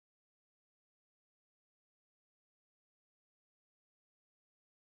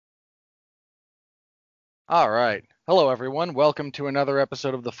All right. Hello, everyone. Welcome to another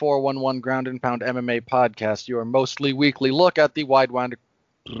episode of the 411 Ground and Pound MMA podcast, your mostly weekly look at the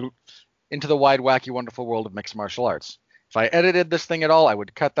into the wide, wacky, wonderful world of mixed martial arts. If I edited this thing at all, I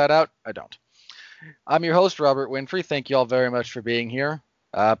would cut that out. I don't. I'm your host, Robert Winfrey. Thank you all very much for being here.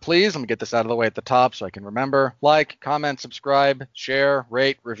 Please, let me get this out of the way at the top so I can remember. Like, comment, subscribe, share,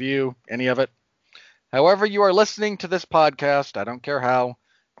 rate, review, any of it. However you are listening to this podcast, I don't care how,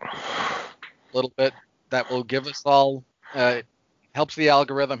 a little bit, that will give us all, helps the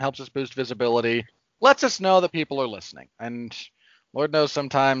algorithm, helps us boost visibility, lets us know that people are listening. And Lord knows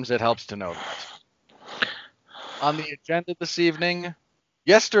sometimes it helps to know that. On the agenda this evening,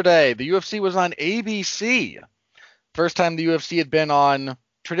 yesterday, the UFC was on ABC. First time the UFC had been on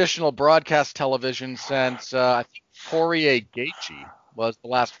traditional broadcast television since, I think, Poirier Gaethje was the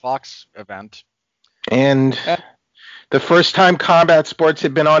last Fox event. And the first time combat sports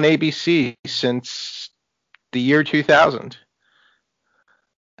had been on ABC since the year 2000.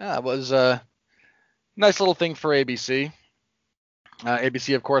 Yeah, it was a nice little thing for ABC.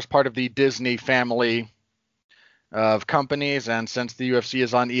 ABC, of course, part of the Disney family of companies, and since the UFC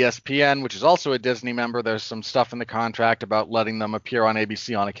is on ESPN, which is also a Disney member, there's some stuff in the contract about letting them appear on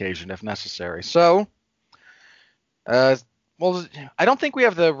ABC on occasion if necessary. So, well, I don't think we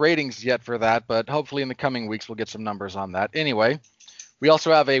have the ratings yet for that, but hopefully in the coming weeks we'll get some numbers on that. Anyway, we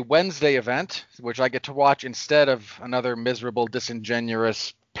also have a Wednesday event, which I get to watch instead of another miserable,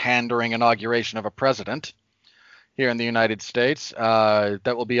 disingenuous, pandering inauguration of a president here in the United States. That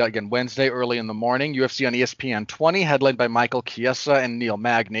will be, again, Wednesday early in the morning. UFC on ESPN 20, headlined by Michael Chiesa and Neil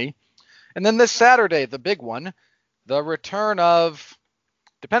Magny. And then this Saturday, the big one, the return of,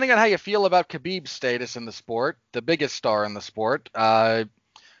 depending on how you feel about Khabib's status in the sport, the biggest star in the sport,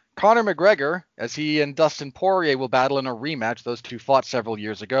 Conor McGregor, as he and Dustin Poirier will battle in a rematch. Those two fought several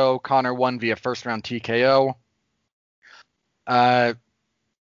years ago. Conor won via first-round TKO. And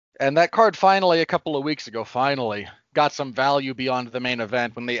that card finally, a couple of weeks ago, got some value beyond the main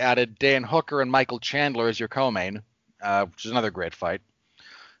event when they added Dan Hooker and Michael Chandler as your co-main, which is another great fight.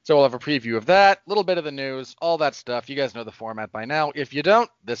 So we'll have a preview of that, a little bit of the news, all that stuff. You guys know the format by now. If you don't,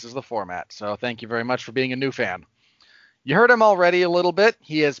 this is the format. So thank you very much for being a new fan. You heard him already a little bit.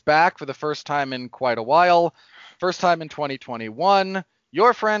 He is back for the first time in quite a while. First time in 2021.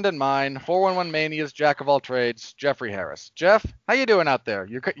 Your friend and mine, 411 Mania's Jack of all trades, Jeffrey Harris. Jeff, how you doing out there?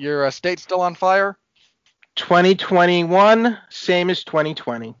 Your state still on fire? 2021, same as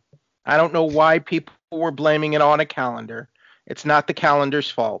 2020. I don't know why people were blaming it on a calendar. It's not the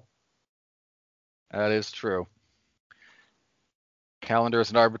calendar's fault. That is true. Calendar is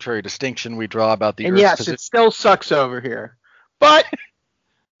an arbitrary distinction we draw about the and Earth's yes, position. It still sucks over here. But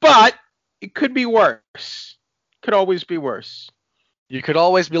it could be worse. Could always be worse. You could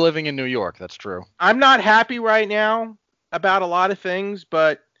always be living in New York. That's true. I'm not happy right now about a lot of things,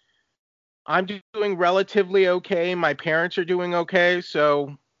 but I'm doing relatively okay. My parents are doing okay,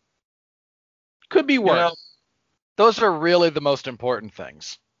 so could be worse. You know, those are really the most important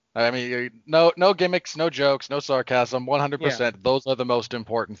things. I mean, no gimmicks, no jokes, no sarcasm, 100%. Yeah. Those are the most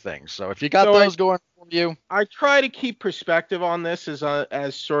important things. So if you got those going for you. I try to keep perspective on this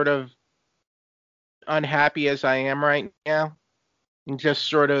as sort of unhappy as I am right now. And just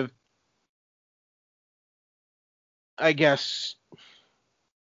sort of, I guess,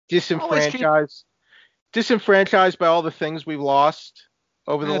 disenfranchised by all the things we've lost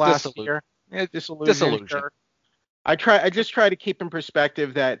over the last year. Disillusion. I just try to keep in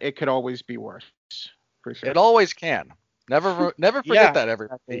perspective that it could always be worse. For sure. It always can. Never forget that,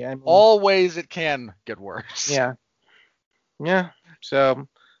 everybody. I mean, always it can get worse. Yeah. Yeah. So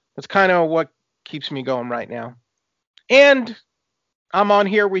that's kind of what keeps me going right now. And I'm on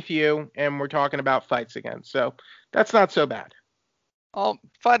here with you, and we're talking about fights again. So that's not so bad.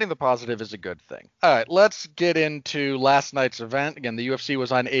 Finding the positive is a good thing. All right, let's get into last night's event. Again, the UFC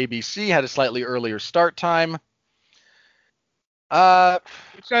was on ABC, had a slightly earlier start time.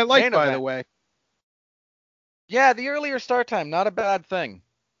 Which I like, by the way. Yeah, the earlier start time, not a bad thing.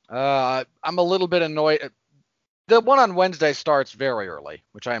 I'm a little bit annoyed. The one on Wednesday starts very early,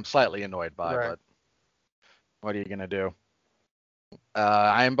 which I am slightly annoyed by, right. But what are you going to do?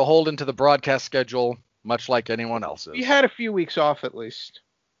 I am beholden to the broadcast schedule, much like anyone else's. You had a few weeks off at least.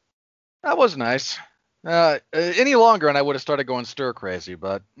 That was nice. Any longer and I would have started going stir crazy,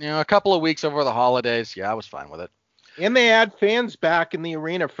 but a couple of weeks over the holidays, yeah, I was fine with it. And they had fans back in the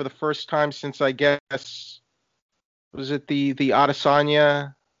arena for the first time since, I guess, was it the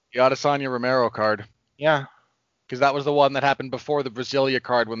Adesanya? The Adesanya Romero card. Yeah. Because that was the one that happened before the Brasilia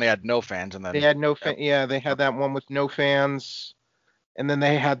card when they had no fans. And then they had no fans. Yeah, they had that one with no fans. and then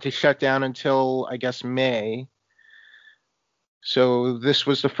they had to shut down until, I guess, May. So this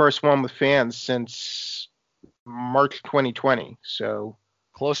was the first one with fans since March 2020. So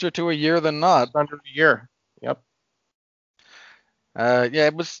closer to a year than not. Under a year. Yep. Yeah,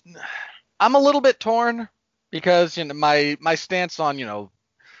 it was. I'm a little bit torn because my stance on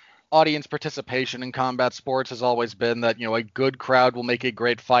audience participation in combat sports has always been that a good crowd will make a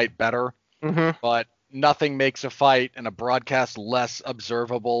great fight better, but nothing makes a fight and a broadcast less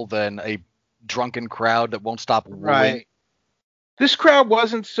observable than a drunken crowd that won't stop wooing. Right. This crowd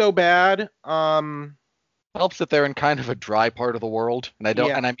wasn't so bad. Helps that they're in kind of a dry part of the world, and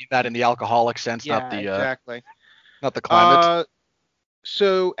I mean that in the alcoholic sense, not the exactly. Not the climate.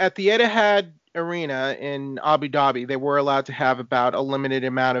 So at the Etihad Arena in Abu Dhabi, they were allowed to have about a limited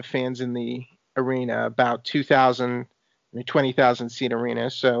amount of fans in the arena, about 2,000, 20,000 seat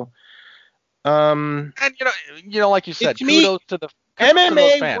arena. So, and like you said, kudos to those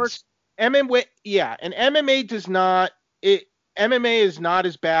fans. Works. MMA, and MMA does not. MMA is not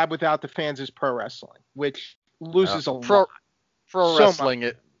as bad without the fans as pro wrestling, which loses a lot. Pro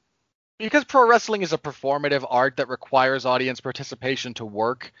wrestling, because pro wrestling is a performative art that requires audience participation to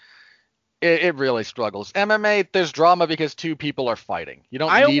work. It really struggles. MMA, there's drama because two people are fighting. You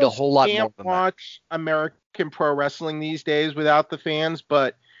don't need a whole lot more than that. I can't watch American pro wrestling these days without the fans,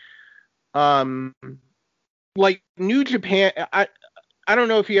 but like New Japan, I don't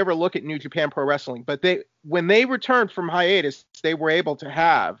know if you ever look at New Japan Pro Wrestling, but when they returned from hiatus, they were able to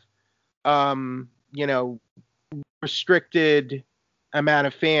have restricted amount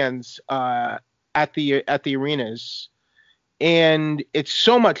of fans at the arenas. And it's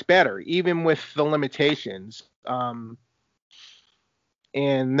so much better, even with the limitations. And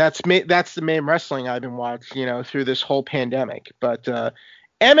that's the main wrestling I've been watching, through this whole pandemic. But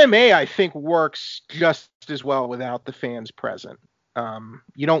MMA, I think, works just as well without the fans present.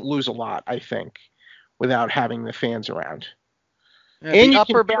 You don't lose a lot, I think, without having the fans around. Yeah, and you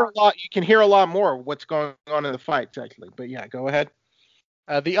can hear a lot more of what's going on in the fights, actually. But yeah, go ahead.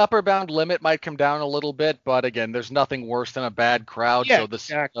 The upper bound limit might come down a little bit, but again, there's nothing worse than a bad crowd, so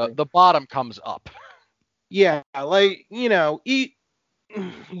the bottom comes up. Yeah, I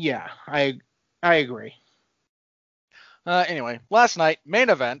agree. Anyway, last night, main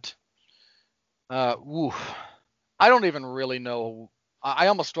event. I don't even really know. I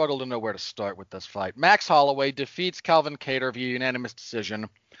almost struggle to know where to start with this fight. Max Holloway defeats Calvin Kattar via unanimous decision.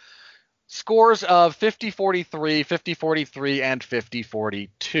 Scores of 50-43, 50-43, and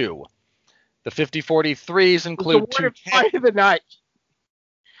 50-42. The 50-43s include two fight of the night.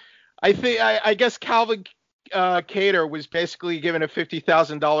 I guess Calvin Kattar was basically given a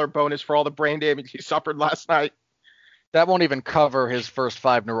 $50,000 bonus for all the brain damage he suffered last night. That won't even cover his first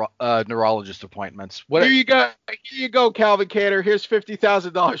 5 neurologist appointments. Here you go, Calvin Kattar. Here's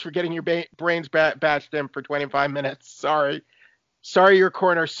 $50,000 for getting your brains bashed in for 25 minutes. Sorry, your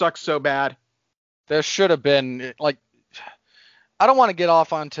corner sucks so bad. There should have been, I don't want to get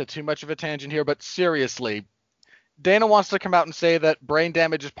off onto too much of a tangent here, but seriously, Dana wants to come out and say that brain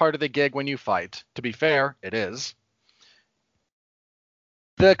damage is part of the gig when you fight. To be fair, it is.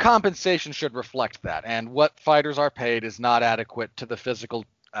 The compensation should reflect that, and what fighters are paid is not adequate to the physical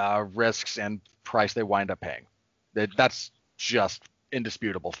risks and price they wind up paying. That's just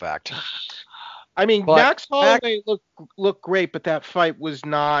indisputable fact. I mean, Max Holloway looked great, but that fight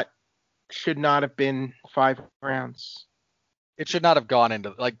should not have been 5 rounds. It should not have gone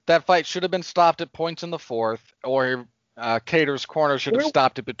into that fight should have been stopped at points in the 4th, or Kattar's corner should have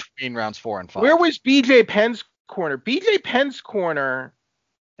stopped it between rounds 4 and 5. Where was BJ Penn's corner? BJ Penn's corner.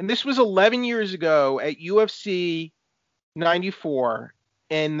 And this was 11 years ago at UFC 94,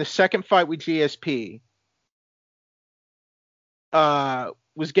 and the second fight with GSP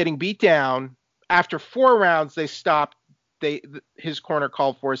was getting beat down. After 4 rounds, they stopped. His corner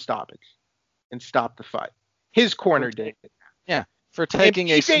called for a stoppage and stopped the fight. His corner did. Yeah, for taking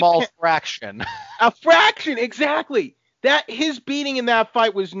a small fraction. A fraction, exactly. That his beating in that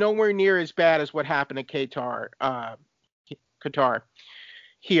fight was nowhere near as bad as what happened to Kattar.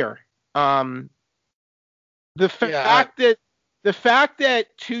 Here, the fact that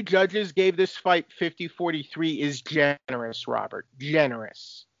 2 judges gave this fight 50-43 is generous, Robert.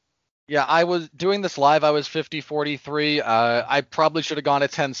 Generous. Yeah, I was doing this live. I was 50-43. I probably should have gone at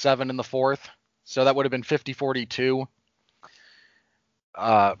 10-7 in the 4th, so that would have been 50-42.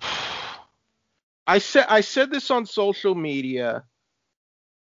 I said this on social media.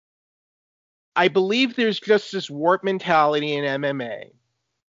 I believe there's just this warped mentality in MMA.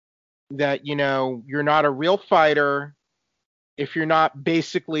 That, you're not a real fighter if you're not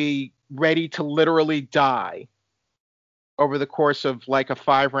basically ready to literally die over the course of like a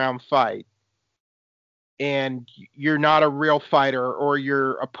 5-round fight, and you're not a real fighter or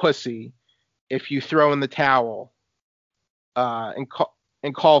you're a pussy if you throw in the towel and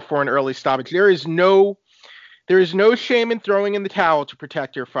call for an early stoppage. There is no shame in throwing in the towel to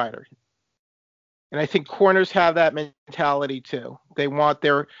protect your fighter. And I think corners have that mentality too. They want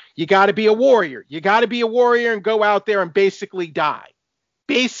you got to be a warrior. You got to be a warrior and go out there and basically die.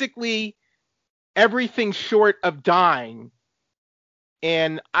 Basically everything short of dying.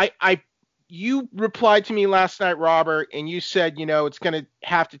 And you replied to me last night, Robert, and you said, it's going to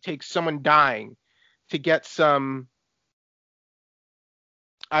have to take someone dying to get some,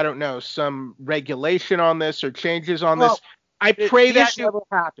 I don't know, some regulation on this or changes on this. I pray that never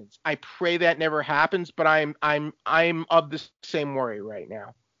happens. I pray that never happens, but I'm of the same worry right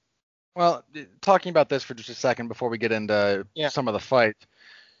now. Well, talking about this for just a second before we get into some of the fight.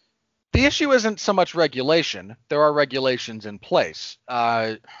 The issue isn't so much regulation. There are regulations in place.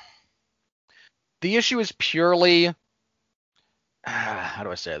 The issue is purely, how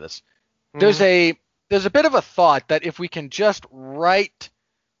do I say this? There's a bit of a thought that if we can just write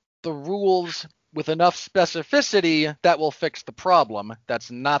the rules with enough specificity, that will fix the problem. That's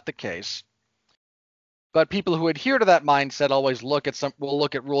not the case. But people who adhere to that mindset always will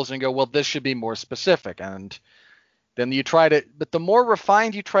look at rules and go, well, this should be more specific. And then but the more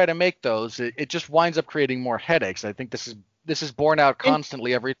refined you try to make those, it just winds up creating more headaches. I think this is borne out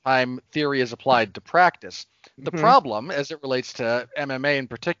constantly every time theory is applied to practice. The problem, as it relates to MMA in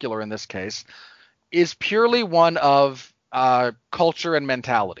particular in this case, is purely one of culture and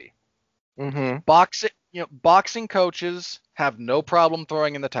mentality. Boxing coaches have no problem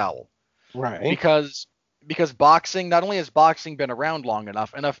throwing in the towel, right? Because boxing, not only has boxing been around long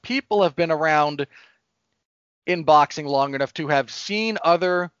enough people have been around in boxing long enough to have seen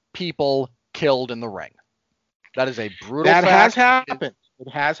other people killed in the ring. That is a brutal fact. Has happened. It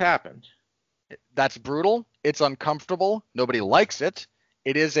has happened. That's brutal. It's uncomfortable. Nobody likes it.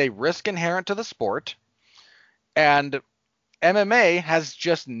 It is a risk inherent to the sport, and MMA has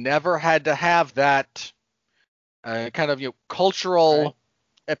just never had to have that kind of cultural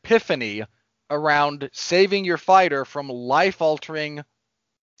epiphany around saving your fighter from life-altering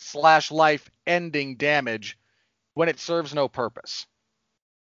 / life-ending damage when it serves no purpose.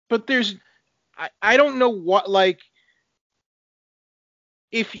 But I don't know what,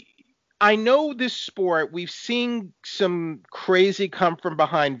 if I know this sport, we've seen some crazy come from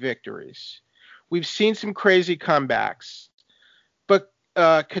behind victories. We've seen some crazy comebacks. But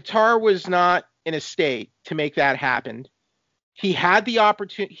Qatar was not in a state to make that happen. He had the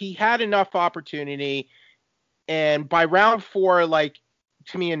opportunity. He had enough opportunity, and by round 4,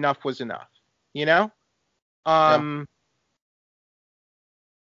 to me, enough was enough.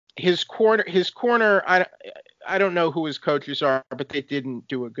 His corner. I don't know who his coaches are, but they didn't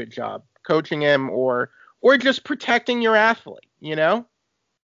do a good job coaching him or just protecting your athlete.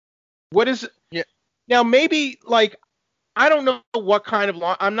 What is? Yeah. Now maybe I don't know what kind of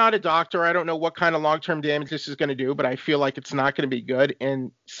I'm not a doctor. I don't know what kind of long-term damage this is going to do, but I feel like it's not going to be good.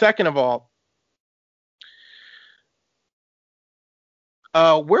 And second of all,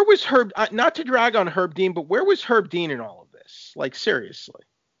 where was Herb? Not to drag on Herb Dean, but where was Herb Dean in all of this? Seriously.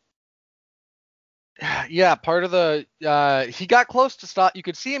 Yeah, part of he got close to stop. You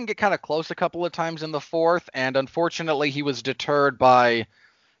could see him get kind of close a couple of times in the 4th, and unfortunately he was deterred by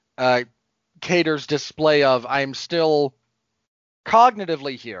Kattar's display of, I'm still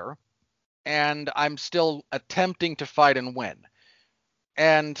cognitively here, and I'm still attempting to fight and win.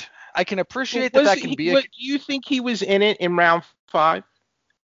 And I can appreciate that can be. Do you think he was in it in round 5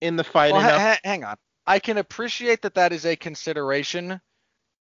 in the fight? Well, hang on. I can appreciate that is a consideration.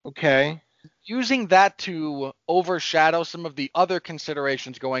 Okay. Using that to overshadow some of the other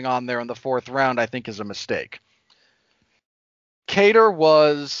considerations going on there in the 4th round, I think, is a mistake. Kattar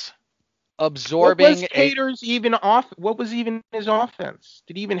was absorbing. What was Kattar's what was even his offense?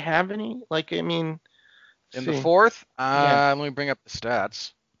 Did he even have any? In the 4th? Let me bring up the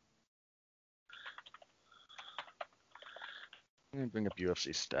stats. Let me bring up UFC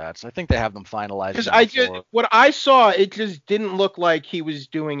stats. I think they have them finalized. Because what I saw, it just didn't look like he was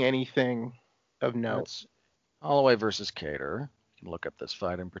doing anything of note. Holloway versus Kattar. You can look up this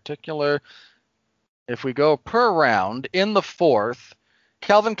fight in particular. If we go per round, in the 4th,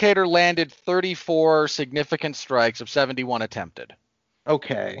 Calvin Kattar landed 34 significant strikes of 71 attempted.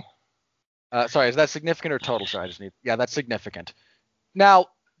 Okay. Sorry, is that significant or total? Sorry, that's significant. Now,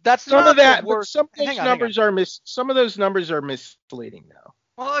 that's some not of that, the worst. Some of those numbers are misleading though.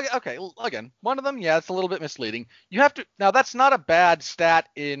 Well, okay, again, one of them, it's a little bit misleading. Now that's not a bad stat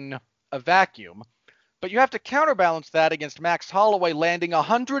in a vacuum, But you have to counterbalance that against Max Holloway landing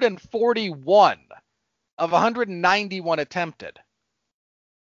 141 of 191 attempted.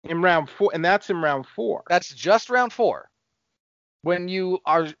 In round 4, and that's in round 4. That's just round 4. When you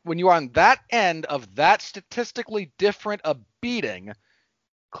are on that end of that statistically different a beating,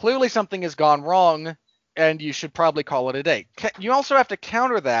 clearly something has gone wrong, and you should probably call it a day. You also have to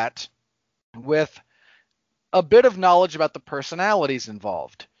counter that with a bit of knowledge about the personalities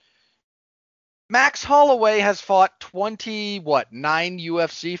involved. Max Holloway has fought 9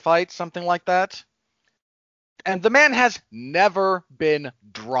 UFC fights, something like that. And the man has never been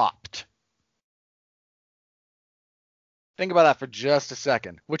dropped. Think about that for just a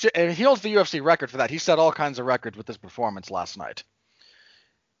second. And he holds the UFC record for that. He set all kinds of records with this performance last night.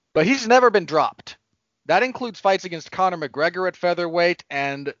 But he's never been dropped. That includes fights against Conor McGregor at featherweight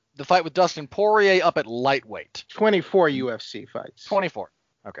and the fight with Dustin Poirier up at lightweight. 24 UFC fights. 24.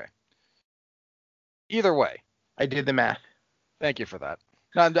 Okay. Either way. I did the math. Thank you for that.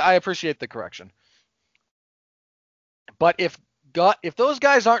 No, I appreciate the correction. But if those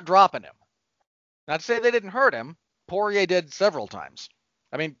guys aren't dropping him, not to say they didn't hurt him, Poirier did several times.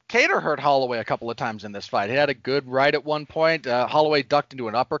 I mean, Kattar hurt Holloway a couple of times in this fight. He had a good right at one point. Holloway ducked into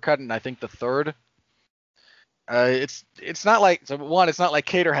an uppercut in, I think, the third. It's not like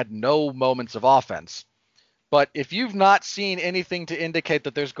Kattar had no moments of offense. But if you've not seen anything to indicate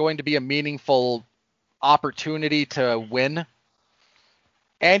that there's going to be a meaningful opportunity to win,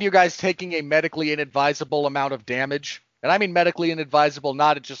 and you guys taking a medically inadvisable amount of damage, and I mean medically inadvisable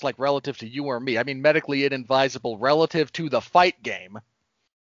not just like relative to you or me, I mean medically inadvisable relative to the fight game,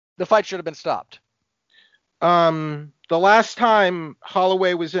 the fight should have been stopped. The last time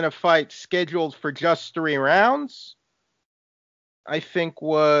Holloway was in a fight scheduled for just 3 rounds, I think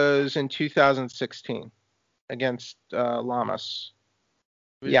was in 2016 against Lamas.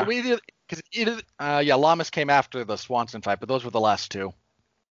 Yeah. Lamas came after the Swanson fight, but those were the last 2.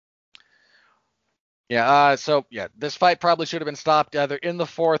 Yeah, this fight probably should have been stopped either in the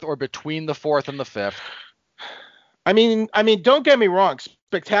 4th or between the 4th and the 5th. I mean, don't get me wrong.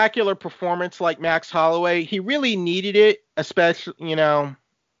 Spectacular performance like Max Holloway. He really needed it, especially,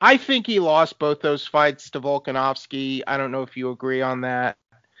 I think he lost both those fights to Volkanovski. I don't know if you agree on that.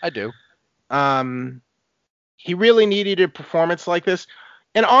 I do. He really needed a performance like this.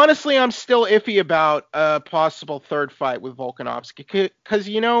 And honestly, I'm still iffy about a possible 3rd fight with Volkanovski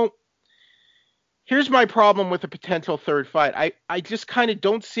because, here's my problem with a potential 3rd fight. I just kind of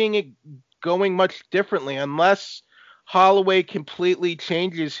don't see it going much differently unless Holloway completely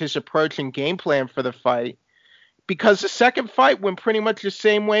changes his approach and game plan for the fight, because the 2nd fight went pretty much the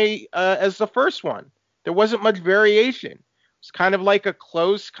same way as the first one. There wasn't much variation. It's kind of like a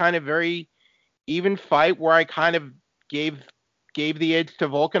close, kind of very even fight where I kind of gave the edge to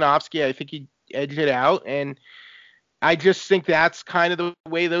Volkanovski. I think he edged it out, and I just think that's kind of the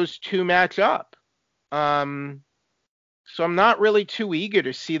way those two match up. So I'm not really too eager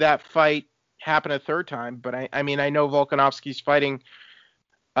to see that fight happen a 3rd time, but I mean, I know Volkanovski's fighting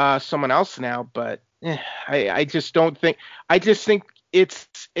someone else now, but I just think it's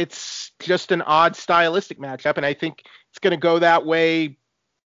just an odd stylistic matchup, and I think it's going to go that way.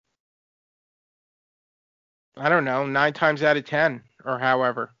 I don't know, 9 times out of 10 or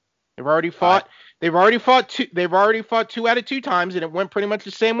however. They've already fought 2 out of 2 times, and it went pretty much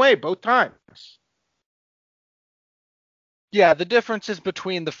the same way both times. Yeah, the differences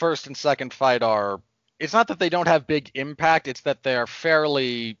between the 1st and 2nd fight it's not that they don't have big impact, it's that they're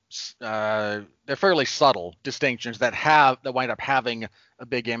fairly subtle distinctions that wind up having a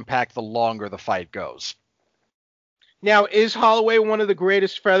big impact the longer the fight goes. Now, is Holloway one of the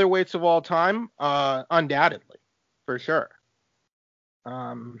greatest featherweights of all time? Undoubtedly, for sure.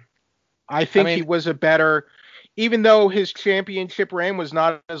 I think he was a better, even though his championship reign was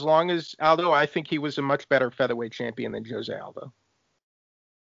not as long as Aldo, I think he was a much better featherweight champion than Jose Aldo.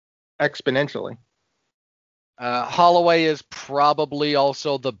 Exponentially. Holloway is probably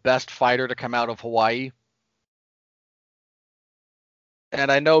also the best fighter to come out of Hawaii.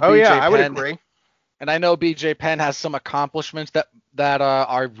 And I know I would agree. And I know BJ Penn has some accomplishments that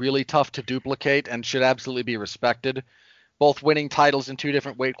are really tough to duplicate and should absolutely be respected. Both winning titles in 2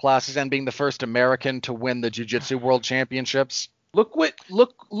 different weight classes and being the first American to win the Jiu-Jitsu World Championships. Look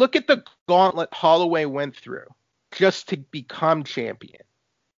at the gauntlet Holloway went through just to become champion.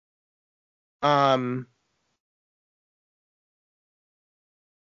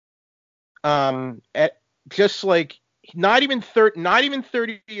 Just like not even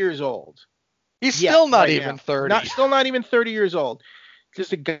 30 years old. He's still not even 30. Still not even 30 years old.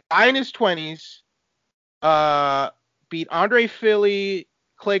 Just a guy in his 20s. Beat Andre Fili,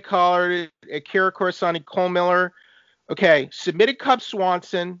 Clay Collard, Akira Corsani, Cole Miller. Okay, submitted Cub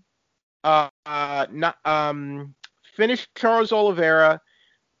Swanson. Finished Charles Oliveira.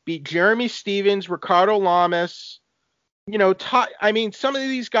 Beat Jeremy Stevens, Ricardo Lamas. Some of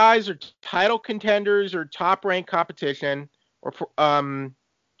these guys are title contenders or top-ranked competition. Or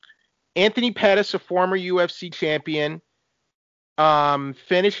Anthony Pettis, a former UFC champion,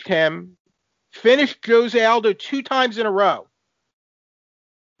 finished him. Finished Jose Aldo 2 times in a row.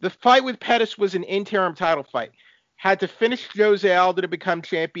 The fight with Pettis was an interim title fight. Had to finish Jose Aldo to become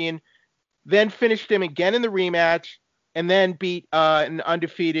champion, then finished him again in the rematch, and then beat an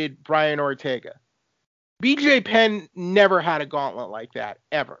undefeated Brian Ortega. BJ Penn never had a gauntlet like that,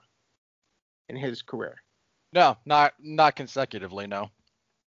 ever, in his career. No, not consecutively, no.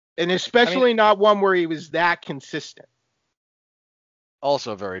 And especially not one where he was that consistent.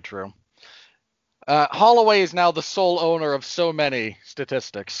 Also very true. Holloway is now the sole owner of so many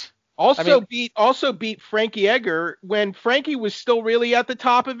statistics. Also beat Frankie Edgar when Frankie was still really at the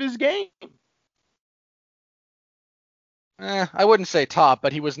top of his game. I wouldn't say top,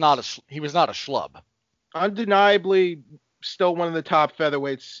 but he was not a schlub. Undeniably, still one of the top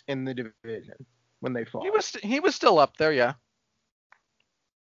featherweights in the division when they fought. He was still up there, yeah.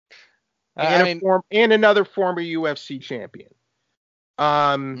 And another former UFC champion.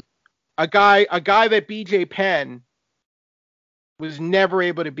 A guy that BJ Penn was never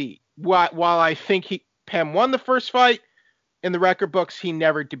able to beat. While I think Penn won the first fight, in the record books he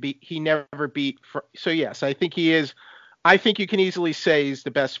never beat. So yes, I think he is. I think you can easily say he's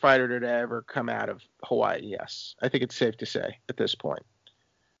the best fighter to ever come out of Hawaii. Yes, I think it's safe to say at this point.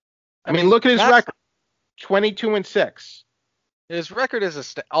 I mean, look at his record: 22-6. His record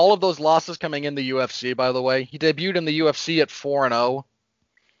is all of those losses coming in the UFC. By the way, he debuted in the UFC at 4-0.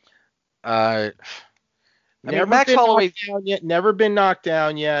 Max Holloway never been knocked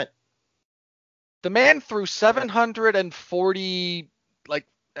down yet. The man threw 740,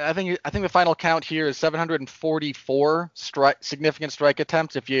 I think the final count here is 744 significant strike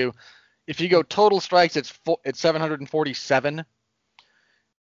attempts. If you go total strikes, it's 747.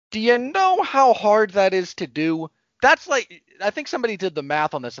 Do you know how hard that is to do? That's I think somebody did the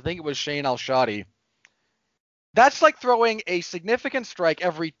math on this. I think it was Shane Al-Shadi. That's like throwing a significant strike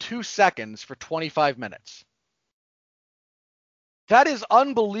every 2 seconds for 25 minutes. That is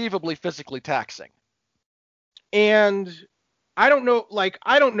unbelievably physically taxing. And I don't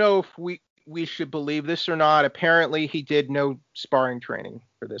know if we should believe this or not. Apparently he did no sparring training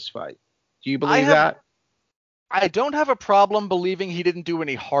for this fight. Do you believe that? I don't have a problem believing he didn't do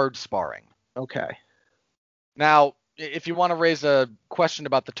any hard sparring. Okay. Now, if you want to raise a question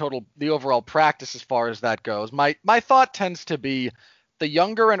about the overall practice as far as that goes, my thought tends to be the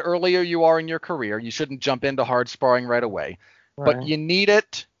younger and earlier you are in your career, you shouldn't jump into hard sparring right away. Right. But you need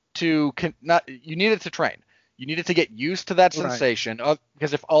it to train. You need it to get used to that sensation. Right.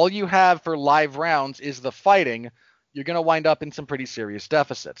 Because if all you have for live rounds is the fighting, you're going to wind up in some pretty serious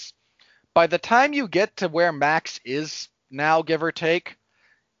deficits. By the time you get to where Max is now, give or take,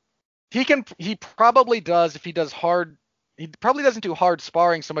 he probably does, if he does hard, he probably doesn't do hard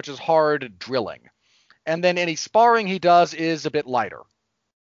sparring so much as hard drilling. And then any sparring he does is a bit lighter.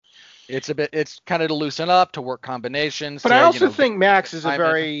 It's kind of to loosen up, to work combinations. But I also think Max is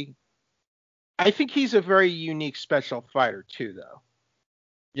I think he's a very unique special fighter too, though.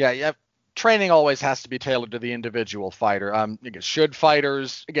 Yeah. Training always has to be tailored to the individual fighter. Should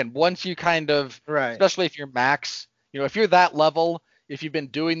fighters, again, once you kind of, especially if you're Max, if you're that level, if you've been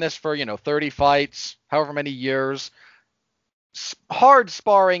doing this for, 30 fights, however many years, hard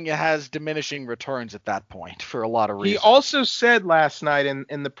sparring has diminishing returns at that point for a lot of reasons. He also said last night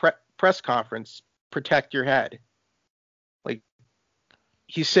in the press conference, protect your head.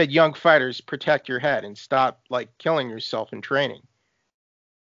 He said, young fighters, protect your head and stop killing yourself in training.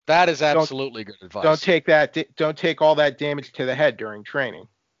 That is absolutely good advice. Don't take all that damage to the head during training.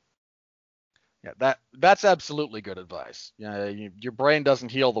 Yeah, that's absolutely good advice. Yeah, your brain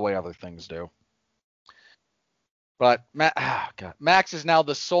doesn't heal the way other things do. But Max is now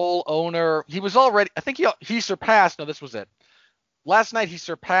the sole owner. He was already, I think he surpassed. No, this was it. Last night he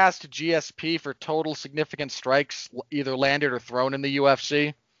surpassed GSP for total significant strikes either landed or thrown in the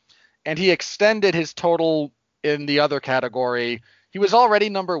UFC, and he extended his total in the other category. He was already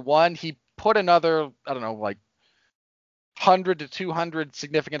number one. He put another, 100 to 200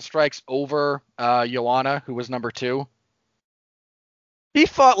 significant strikes over Joanna, who was number two. He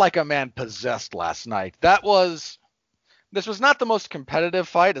fought like a man possessed last night. This was not the most competitive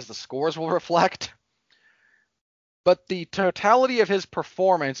fight, as the scores will reflect, but the totality of his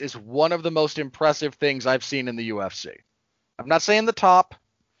performance is one of the most impressive things I've seen in the UFC. I'm not saying the top,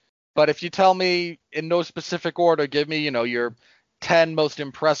 But if you tell me in no specific order, give me, your 10 most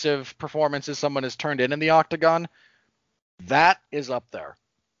impressive performances someone has turned in the octagon, that is up there.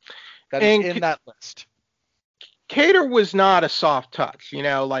 That is And in that list. Cater was not a soft touch,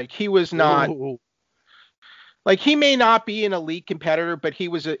 like he was not. Ooh. Like he may not be an elite competitor, but he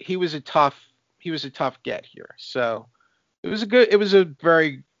was a tough get here. So it was a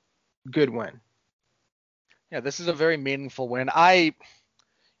very good win. Yeah, this is a very meaningful win. The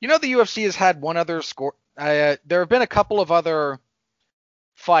UFC has had one other score. There have been a couple of other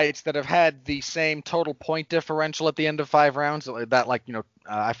fights that have had the same total point differential at the end of 5 rounds. That,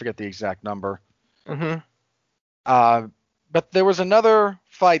 I forget the exact number. Mm-hmm. But there was another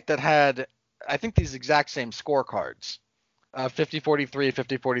fight that had, I think, these exact same scorecards. 50-43,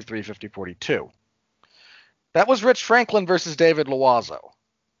 50-43, 50-42. That was Rich Franklin versus David Loiseau.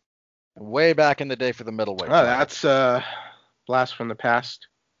 Way back in the day for the middleweight. Oh, that's a blast from the past.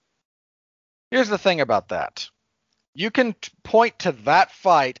 Here's the thing about that. You can point to that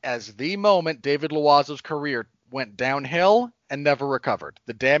fight as the moment David Loiseau's career went downhill and never recovered.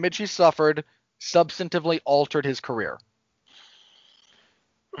 The damage he suffered substantively altered his career.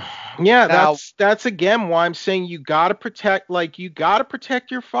 Yeah, now, that's again why I'm saying you gotta protect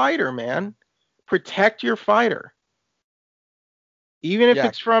your fighter, man. Protect your fighter. Even if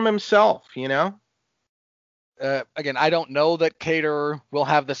it's from himself, Again, I don't know that Kattar will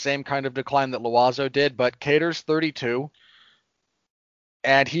have the same kind of decline that Loiseau did, but Kattar's 32,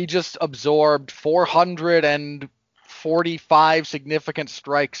 and he just absorbed 445 significant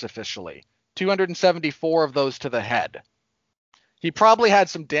strikes officially, 274 of those to the head. He probably had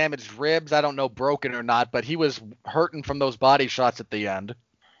some damaged ribs, I don't know broken or not, but he was hurting from those body shots at the end.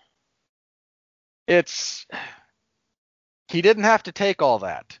 He didn't have to take all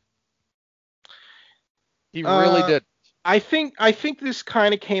that. He really did. I think this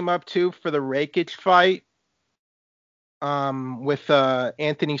kind of came up too for the Rakic fight with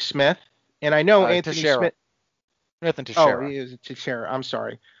Anthony Smith. And I know Anthony Smith. Smith and Teixeira. Oh, he is Teixeira. I'm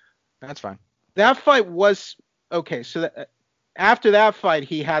sorry. That's fine. That fight was okay. So after that fight,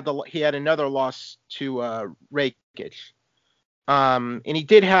 he had another loss to Rakic. And he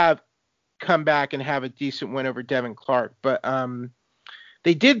did come back and have a decent win over Devin Clark, but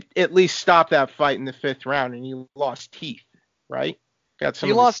they did at least stop that fight in the 5th round, and he lost teeth, right?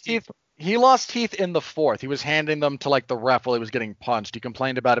 He lost teeth. He lost teeth in the 4th. He was handing them to the ref while he was getting punched. He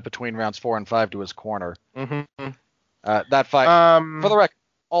complained about it between rounds 4 and 5 to his corner. Mm-hmm. That fight, for the record,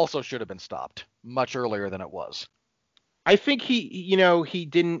 also should have been stopped much earlier than it was. I think he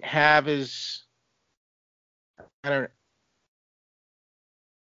didn't have his. I don't know.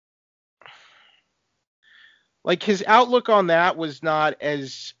 Like his outlook on that was not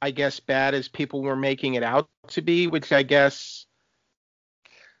as, I guess, bad as people were making it out to be, which I guess,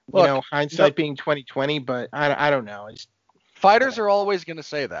 hindsight being 2020, but I don't know. Fighters are always going to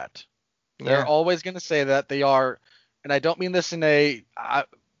say that. They're always going to say that. They are, and I don't mean this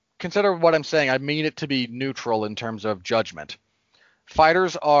consider what I'm saying. I mean it to be neutral in terms of judgment.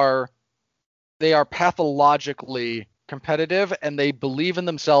 Fighters they are pathologically competitive, and they believe in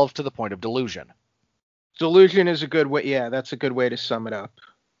themselves to the point of delusion. Delusion is a good way. Yeah, that's a good way to sum it up.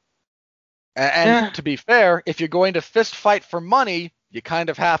 And to be fair, if you're going to fist fight for money, you kind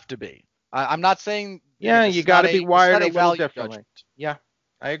of have to be. I'm not saying. Yeah, you got to be wired a little differently. Judgment. Yeah,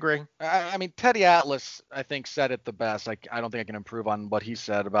 I agree. I mean, Teddy Atlas, I think, said it the best. I don't think I can improve on what he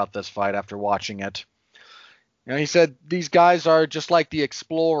said about this fight after watching it. He said these guys are just like the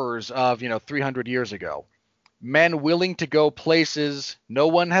explorers of 300 years ago. Men willing to go places no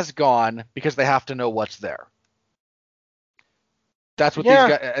one has gone because they have to know what's there. That's what these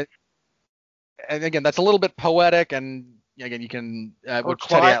guys. And again, that's a little bit poetic, and again, you can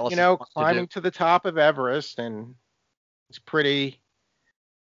climbing to the top of Everest, and it's pretty.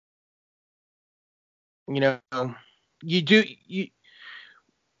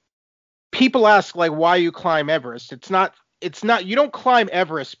 People ask why you climb Everest. It's not you don't climb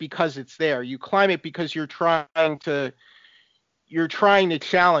Everest because it's there. You climb it because you're trying to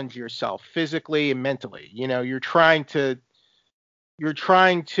challenge yourself physically and mentally. You're trying to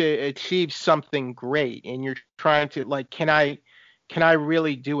achieve something great, and you're trying to can I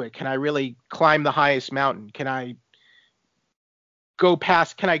really do it? Can I really climb the highest mountain? Can I go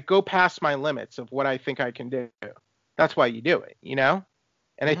past my limits of what I think I can do? That's why you do it, And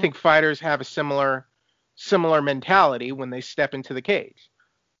mm-hmm. I think fighters have a similar mentality when they step into the cage.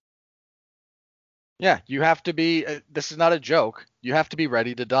 Yeah, you have to be. This is not a joke. You have to be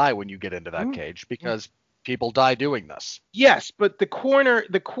ready to die when you get into that cage, because people die doing this. Yes, but the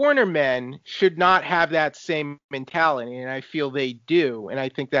corner men should not have that same mentality, and I feel they do, and I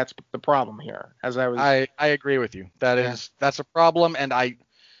think that's the problem here. I agree with you. That's a problem, and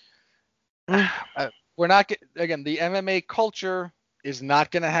we're not again, the MMA culture is not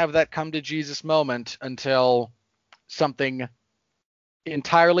going to have that come to Jesus moment until something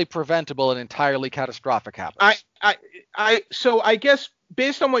entirely preventable and entirely catastrophic happens. So I guess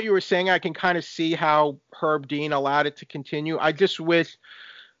based on what you were saying, I can kind of see how Herb Dean allowed it to continue. I just wish,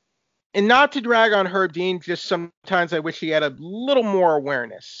 and not to drag on Herb Dean, just sometimes I wish he had a little more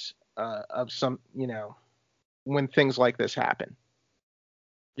awareness of some, when things like this happen.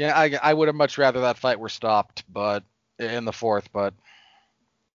 Yeah, I would have much rather that fight were stopped, but in the fourth. But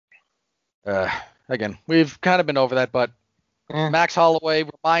again, we've kind of been over that. But Max Holloway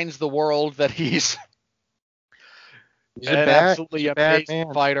reminds the world that he's an absolutely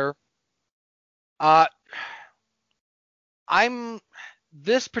amazing fighter.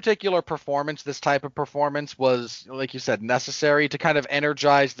 This particular performance, this type of performance was, like you said, necessary to kind of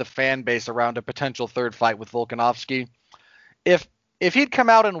energize the fan base around a potential third fight with Volkanovski. If he'd come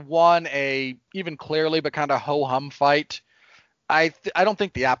out and won a even clearly but kind of ho-hum fight, I don't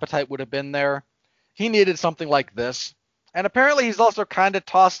think the appetite would have been there. He needed something like this. And apparently he's also kind of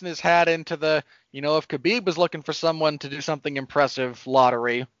tossing his hat into the, if Khabib was looking for someone to do something impressive,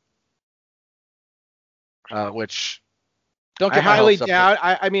 lottery. Which, don't get I highly doubt.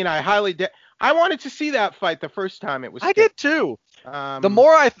 I highly doubt. I wanted to see that fight the first time it was. I did too. The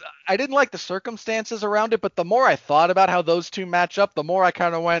more I didn't like the circumstances around it, but the more I thought about how those two match up, the more I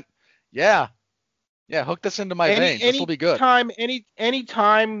kind of went, yeah, hook this into my veins. This will be good. Any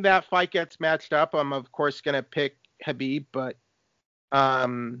time that fight gets matched up, I'm of course gonna pick Khabib, but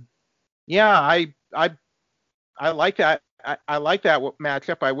yeah, I like that. I like that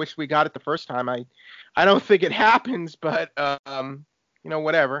matchup. I wish we got it the first time. I don't think it happens, but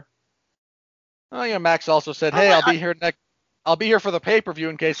whatever. Oh, Max also said, "Hey, I'll be here next. I'll be here for the pay-per-view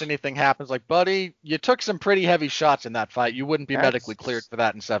in case anything happens." Like, buddy, you took some pretty heavy shots in that fight. You wouldn't be medically cleared for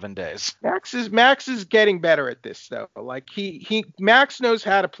that in 7 days. Max is getting better at this though. Like Max knows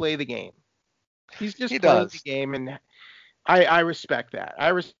how to play the game. He's just playing the game, and I respect that. I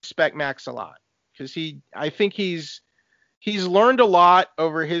respect Max a lot because I think he's learned a lot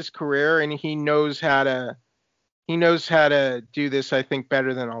over his career, and he knows how to do this, I think,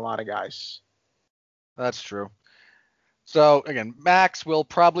 better than a lot of guys. That's true. So again, Max will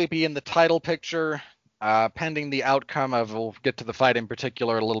probably be in the title picture, pending the outcome of, we'll get to the fight in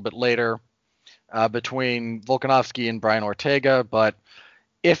particular a little bit later, between Volkanovski and Brian Ortega. But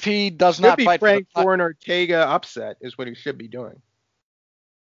if he does not fight for an Ortega upset is what he should be doing.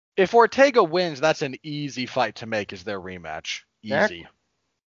 If Ortega wins, that's an easy fight to make as their rematch. Easy.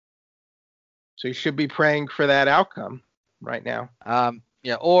 So you should be praying for that outcome right now.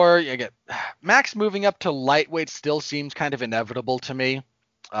 Or you get Max moving up to lightweight still seems kind of inevitable to me.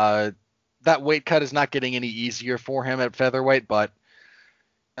 That weight cut is not getting any easier for him at featherweight, but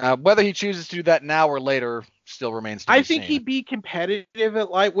whether he chooses to do that now or later still remains to be seen. I think he'd be competitive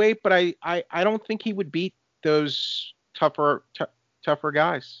at lightweight, but I don't think he would beat those tougher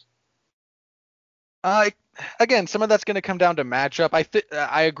guys. Again, some of that's going to come down to matchup.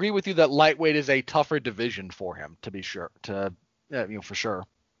 I agree with you that lightweight is a tougher division for him, to be sure. For sure.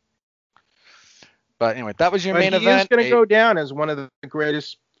 But anyway, that was your main event. He's going to go down as one of the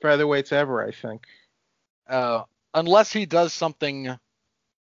greatest featherweights ever, I think. Unless he does something,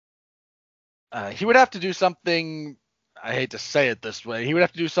 he would have to do something. I hate to say it this way. He would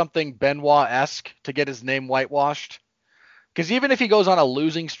have to do something Benoit-esque to get his name whitewashed. Because even if he goes on a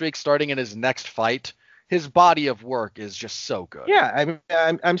losing streak starting in his next fight, his body of work is just so good. Yeah,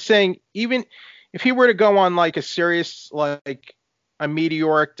 I'm saying even if he were to go on like a serious, like a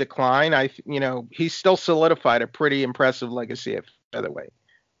meteoric decline, he's still solidified a pretty impressive legacy at featherweight,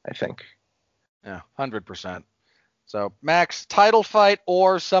 I think. Yeah, 100%. So Max, title fight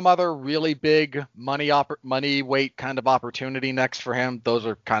or some other really big money weight kind of opportunity next for him. Those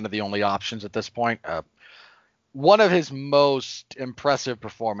are kind of the only options at this point. One of his most impressive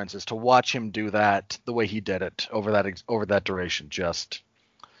performances to watch him do that the way he did it over that duration. Just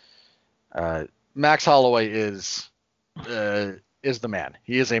Max Holloway is the man.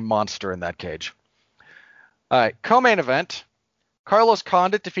 He is a monster in that cage. All right, co-main event. Carlos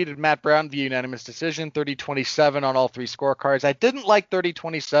Condit defeated Matt Brown via unanimous decision, 30-27 on all three scorecards. I didn't like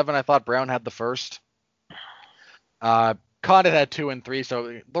 30-27. I thought Brown had the first. Condit had 2 and 3,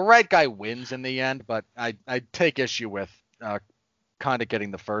 so the right guy wins in the end, but I take issue with Condit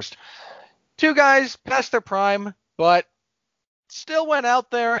getting the first. Two guys past their prime, but still went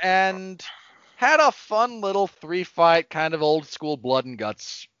out there and had a fun little 3-fight, kind of old school blood and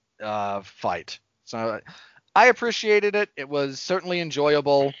guts fight. So I appreciated it. It was certainly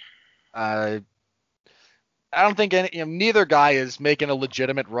enjoyable. I don't think neither guy is making a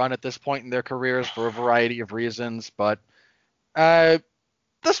legitimate run at this point in their careers for a variety of reasons, but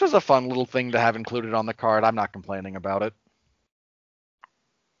this was a fun little thing to have included on the card. I'm not complaining about it.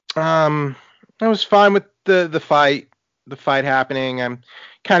 I was fine with the fight happening. I'm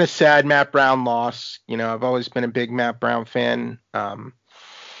kind of sad Matt Brown lost. I've always been a big Matt Brown fan.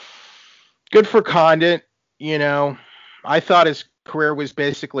 Good for Condit. I thought his career was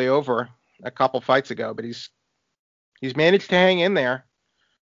basically over a couple fights ago, but he's managed to hang in there.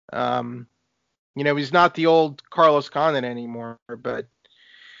 He's not the old Carlos Condit anymore, but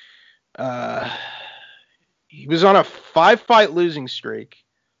he was on a 5-fight losing streak.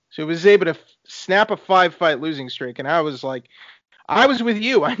 So he was able to snap a 5-fight losing streak, and I was with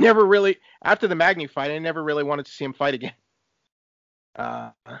you. I never really, after the Magny fight, I never really wanted to see him fight again.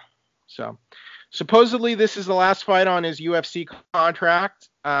 So supposedly this is the last fight on his UFC contract.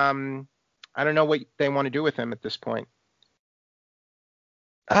 I don't know what they want to do with him at this point.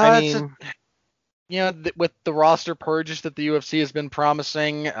 With the roster purges that the UFC has been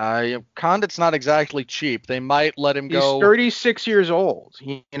promising, Condit's not exactly cheap. They might let him go. He's 36 years old.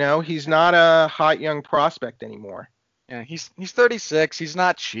 He's not a hot young prospect anymore. Yeah, he's 36. He's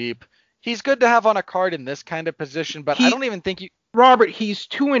not cheap. He's good to have on a card in this kind of position, but I don't even think Robert, he's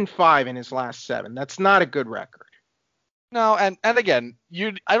 2-5 in his last 7. That's not a good record. No, and again,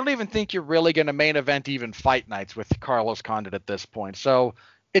 I don't even think you're really going to main event even fight nights with Carlos Condit at this point. So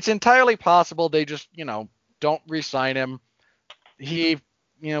it's entirely possible they just, don't re-sign him. He,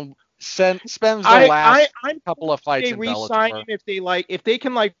 spends the last couple of fights in Bellator. They re-sign him if they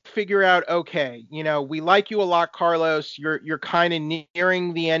can figure out, okay, we like you a lot, Carlos. You're kind of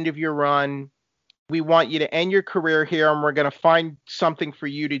nearing the end of your run. We want you to end your career here, and we're going to find something for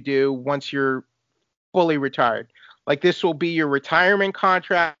you to do once you're fully retired. This will be your retirement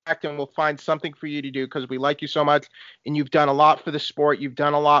contract, and we'll find something for you to do because we like you so much, and you've done a lot for the sport. You've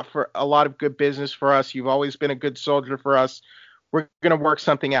done a lot of good business for us. You've always been a good soldier for us. We're going to work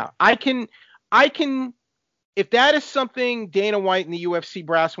something out. I can, if that is something Dana White and the UFC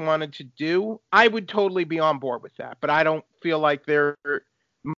brass wanted to do, I would totally be on board with that. But I don't feel like they're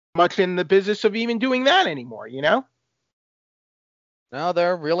much in the business of even doing that anymore, No,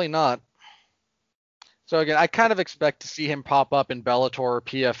 they're really not. So again, I kind of expect to see him pop up in Bellator or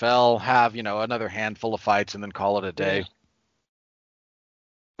PFL, have, another handful of fights and then call it a day.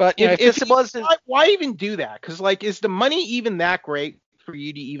 But if this wasn't, why even do that? Because is the money even that great for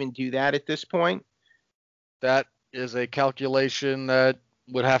you to even do that at this point? That is a calculation that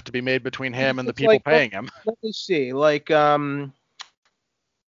would have to be made between him and the people paying him. Let me see.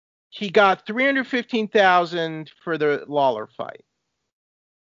 He got $315,000 for the Lawler fight.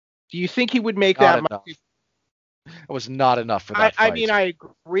 Do you think he would make that much? It was not enough for that fight. I mean, I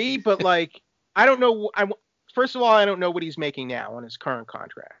agree, but I don't know. First of all, I don't know what he's making now on his current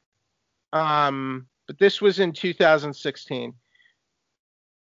contract. But this was in 2016.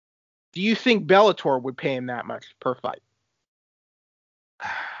 Do you think Bellator would pay him that much per fight?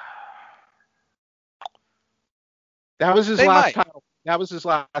 That was his last title. That was his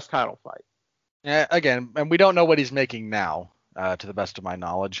last title fight. Yeah, again, and we don't know what he's making now, to the best of my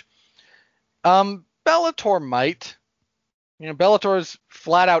knowledge. Bellator might. Bellator is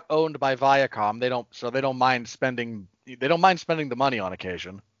flat out owned by Viacom. They don't mind spending the money on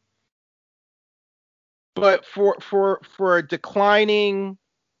occasion. But for a declining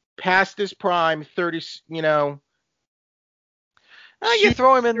past his prime 30, you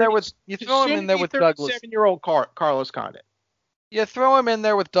throw him in there with Douglas. 37-year-old Carlos Condit. You throw him in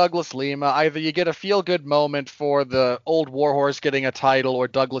there with Douglas Lima. Either you get a feel-good moment for the old warhorse getting a title, or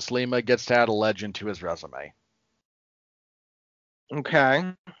Douglas Lima gets to add a legend to his resume. Okay.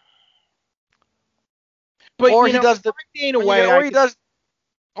 But or he does the the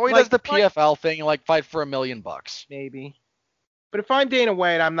PFL thing, fight for $1 million. Maybe. But if I'm Dana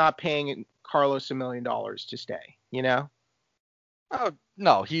White, I'm not paying Carlos $1 million to stay. Oh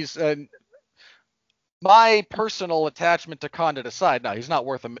no, he's. My personal attachment to Condit aside, no, he's not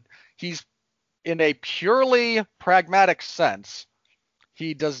worth he's in a purely pragmatic sense.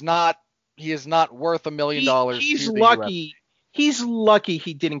 He is not worth $1 million. He's lucky. He's lucky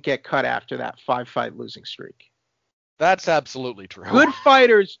he didn't get cut after that 5-fight losing streak. That's absolutely true. Good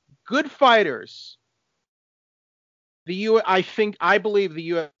fighters. I believe the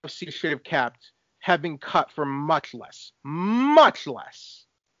UFC should have kept, have been cut for much less.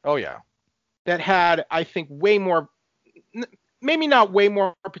 Oh yeah. That had, I think, way more, maybe not way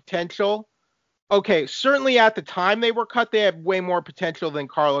more potential, okay, certainly at the time they were cut, they had way more potential than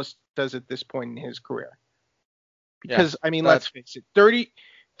Carlos does at this point in his career. Because, I mean, let's face it, 30,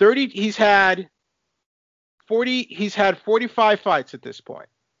 he's had 45 fights at this point.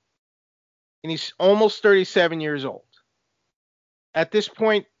 And he's almost 37 years old. At this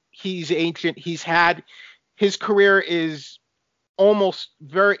point, he's ancient. His career is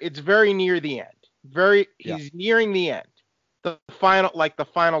it's very near the end. He's nearing the end. The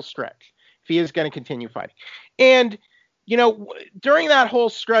final stretch, if he is going to continue fighting. And, during that whole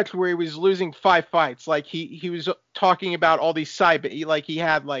stretch where he was losing 5 fights, like he was talking about all these side, he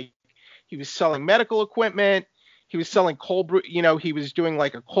was selling medical equipment. He was selling cold brew, he was doing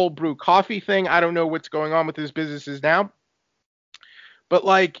like a cold brew coffee thing. I don't know what's going on with his businesses now. But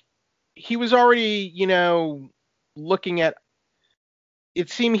like he was already, looking at, it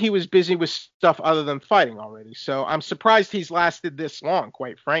seemed he was busy with stuff other than fighting already. So I'm surprised he's lasted this long,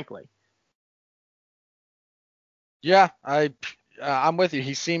 quite frankly. Yeah, I'm with you.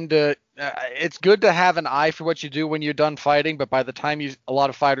 He seemed to. It's good to have an eye for what you do when you're done fighting, but by the time a lot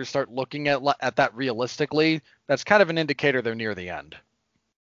of fighters start looking at that realistically, that's kind of an indicator they're near the end.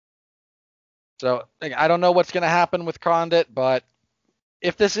 So I don't know what's going to happen with Condit, but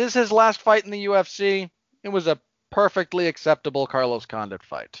if this is his last fight in the UFC, it was a perfectly acceptable Carlos Condit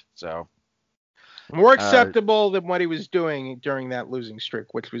fight. So more acceptable than what he was doing during that losing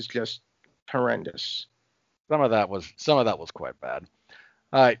streak, which was just horrendous. Some of that was quite bad.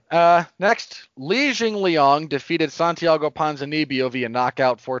 All right. Next, Li Jingliang defeated Santiago Ponzinibbio via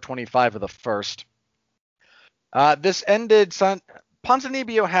knockout 425 of the first. This ended.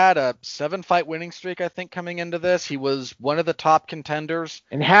 Ponzinibbio had a 7-fight winning streak, I think, coming into this. He was one of the top contenders.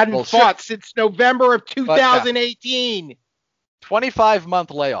 And hadn't fought since November of 2018.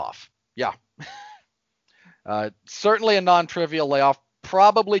 25-month layoff. Yeah. Certainly a non-trivial layoff.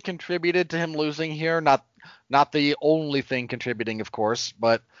 Probably contributed to him losing here. Not the only thing contributing, of course,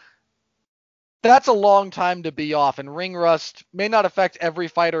 but that's a long time to be off. And ring rust may not affect every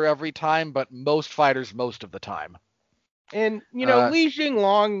fighter every time, but most fighters most of the time. And, Li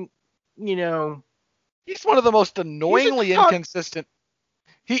Jingliang, he's one of the most annoyingly inconsistent.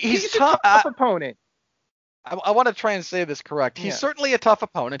 He's a tough opponent. I want to try and say this correct. He's certainly a tough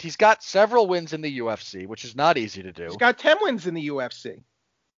opponent. He's got several wins in the UFC, which is not easy to do. He's got 10 wins in the UFC. A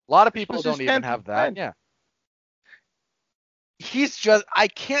lot of people don't even have that. Yeah. I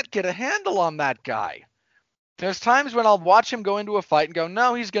can't get a handle on that guy. There's times when I'll watch him go into a fight and go,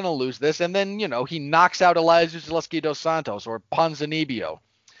 no, he's going to lose this. And then, he knocks out Elias Zaleski dos Santos or Ponzinibbio. And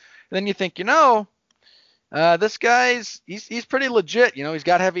then you think, this guy's, he's pretty legit. He's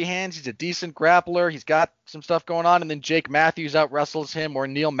got heavy hands. He's a decent grappler. He's got some stuff going on. And then Jake Matthews out wrestles him or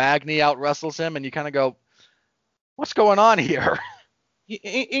Neil Magny out wrestles him. And you kind of go, what's going on here?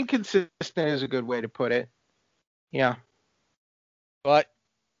 Inconsistent is a good way to put it. Yeah. But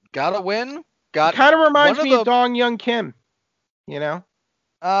got a win. It kind of reminds me of Dong Young Kim,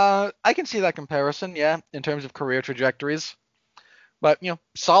 I can see that comparison, yeah, in terms of career trajectories. But,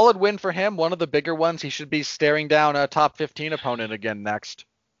 solid win for him. One of the bigger ones. He should be staring down a top 15 opponent again next.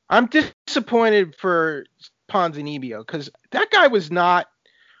 I'm disappointed for Ponzinibbio because that guy was not,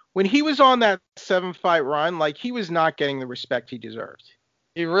 when he was on that 7-fight run, like he was not getting the respect he deserved.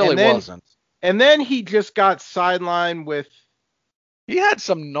 He really wasn't. And then he just got sidelined with. He had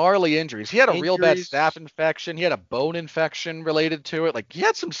some gnarly injuries. He had a real bad staph infection. He had a bone infection related to it. Like, he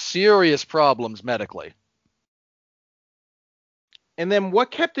had some serious problems medically. And then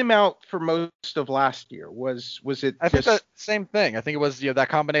what kept him out for most of last year? Was it I think the same thing. I think it was that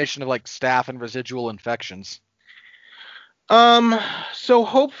combination of like staph and residual infections. So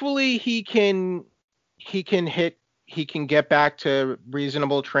hopefully he can get back to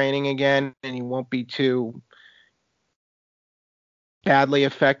reasonable training again and he won't be too badly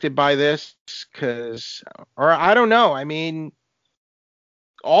affected by this or I don't know. I mean,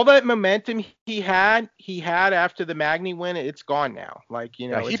 all that momentum he had after the Magny win, it's gone now. Like, he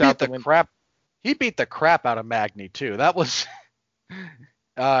beat the crap out of Magny too. That was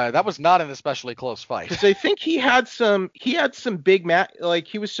not an especially close fight. Because I think he had some big like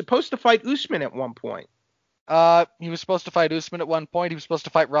he was supposed to fight Usman at one point. He was supposed to fight Usman at one point. He was supposed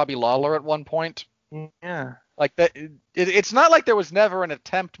to fight Robbie Lawler at one point. Yeah. Like that, it's not like there was never an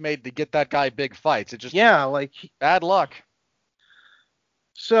attempt made to get that guy big fights. It just bad luck.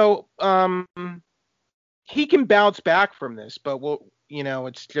 So he can bounce back from this, but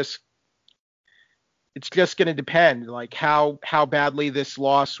it's just going to depend, like how badly this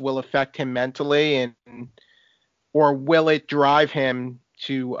loss will affect him mentally, or will it drive him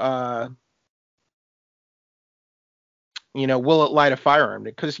to will it light a fire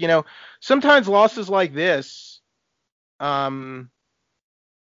under? Because, sometimes losses like this, they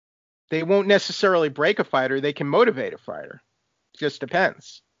won't necessarily break a fighter. They can motivate a fighter. Just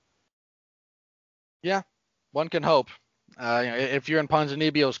depends. Yeah, one can hope. If you're in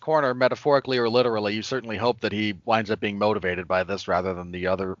Ponzinibbio's corner, metaphorically or literally, you certainly hope that he winds up being motivated by this rather than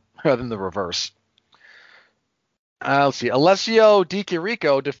the reverse. Let's see. Alessio Di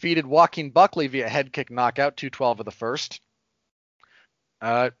Chirico defeated Joaquin Buckley via head kick knockout, 2-12 of the first.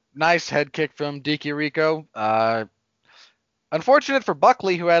 Nice head kick from Di Chirico. Unfortunate for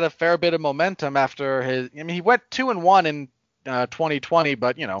Buckley, who had a fair bit of momentum after he went 2-1 in 2020,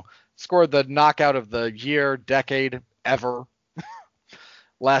 but, scored the knockout of the year, decade, ever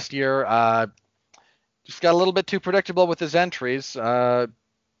last year. Just got a little bit too predictable with his entries.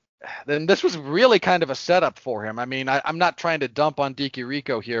 Then this was really kind of a setup for him. I mean, I'm not trying to dump on Di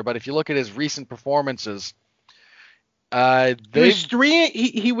Chirico here, but if you look at his recent performances, he was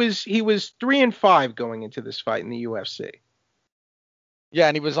 3-5 going into this fight in the UFC. Yeah,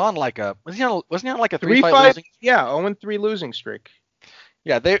 and he was on wasn't he on like a 3-5 losing? Yeah, 0-3 losing streak.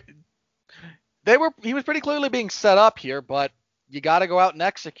 Yeah, he was pretty clearly being set up here, but you got to go out and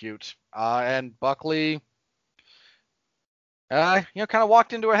execute. And Buckley, kind of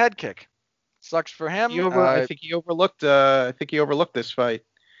walked into a head kick. Sucks for him. I think he overlooked this fight.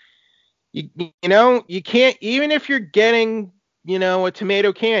 You can't, even if you're getting, a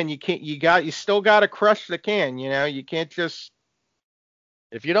tomato can, you still got to crush the can. You can't just.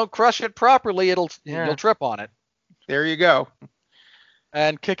 If you don't crush it properly, you'll trip on it. There you go.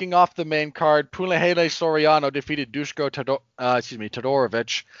 And kicking off the main card, Punahele Soriano defeated Dushko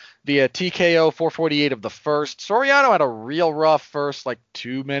Todorovic via TKO 448 of the first. Soriano had a real rough first,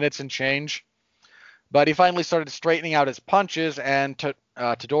 2 minutes and change. But he finally started straightening out his punches, and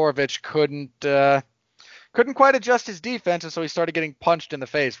Todorovic couldn't quite adjust his defense, and so he started getting punched in the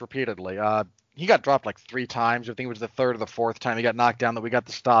face repeatedly. He got dropped 3 times. I think it was the third or the fourth time he got knocked down that we got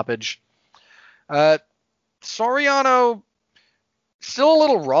the stoppage. Soriano, still a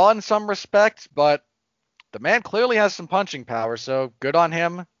little raw in some respects, but the man clearly has some punching power, so good on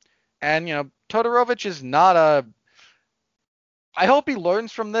him. And, Todorovic is not I hope he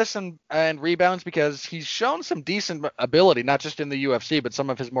learns from this and rebounds, because he's shown some decent ability, not just in the UFC, but some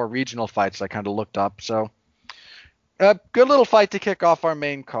of his more regional fights I kind of looked up. So, a good little fight to kick off our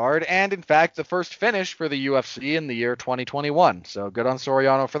main card, and in fact, the first finish for the UFC in the year 2021. So, good on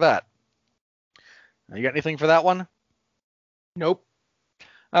Soriano for that. You got anything for that one? Nope.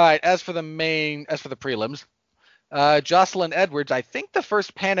 All right, as for the prelims, Jocelyn Edwards, I think the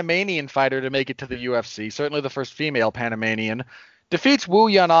first Panamanian fighter to make it to the UFC, certainly the first female Panamanian, defeats Wu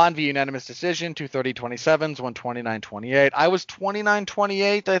Yanan via unanimous decision, 230-27, 129-28. I was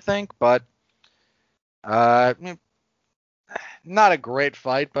 29-28, I think, but not a great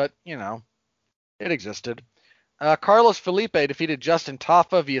fight, but, it existed. Carlos Felipe defeated Justin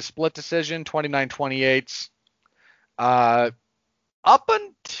Tafa via split decision, 29-28. Up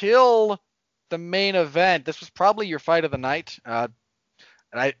until the main event, this was probably your fight of the night.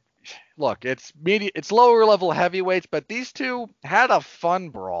 It's lower level heavyweights, but these two had a fun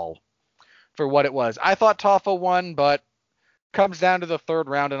brawl for what it was. I thought Tafa won, but comes down to the third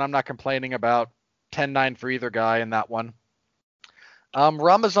round, and I'm not complaining about 10-9 for either guy in that one.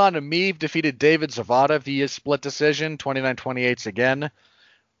 Ramazan Ameev defeated David Zavada via split decision, 29-28 again.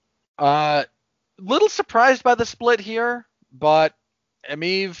 Little surprised by the split here, but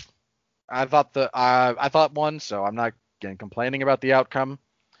Ameev, I thought won, so I'm not complaining about the outcome.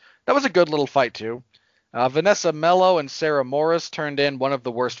 That was a good little fight too. Vanessa Mello and Sarah Morris turned in one of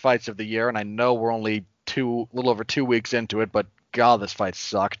the worst fights of the year, and I know we're only little over 2 weeks into it, but God, this fight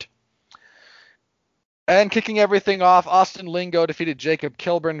sucked. And kicking everything off, Austin Lingo defeated Jacob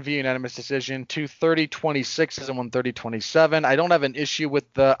Kilburn via unanimous decision, 230-26 and 130-27. I don't have an issue with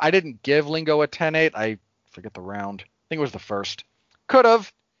I didn't give Lingo a 10-8. I forget the round. I think it was the first. Could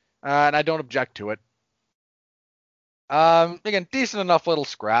have, and I don't object to it. Again, decent enough little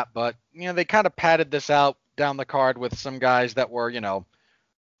scrap, but, they kind of padded this out down the card with some guys that were, 1-1,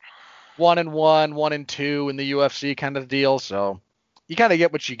 1-2 in the UFC kind of deal, so you kind of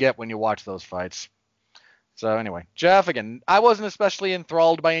get what you get when you watch those fights. So anyway, Jeff, again, I wasn't especially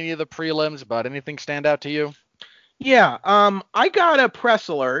enthralled by any of the prelims, but anything stand out to you? Yeah, I got a press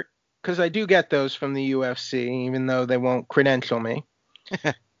alert, because I do get those from the UFC, even though they won't credential me.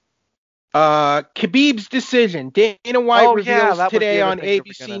 Khabib's decision. Dana White reveals today on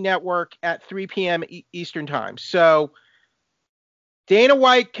ABC Network at 3 p.m. Eastern Time. So, Dana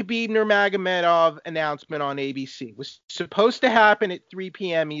White, Khabib Nurmagomedov announcement on ABC was supposed to happen at 3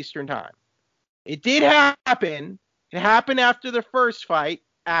 p.m. Eastern Time. It did happen, It happened after the first fight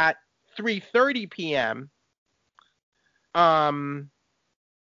at 3:30 p.m. And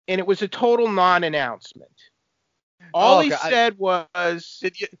it was a total non-announcement. All he said was,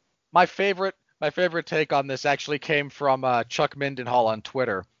 my favorite take on this actually came from Chuck Mindenhall on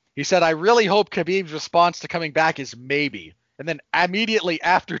Twitter. He said, "I really hope Khabib's response to coming back is maybe." And then immediately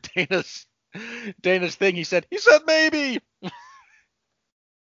after Dana's thing, he said maybe.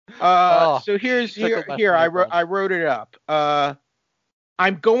 So here I wrote it up.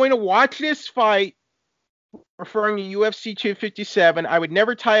 I'm going to watch this fight, referring to UFC 257. I would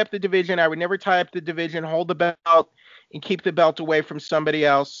never tie up the division. Hold the belt and keep the belt away from somebody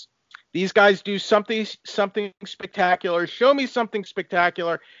else. These guys do something spectacular, show me something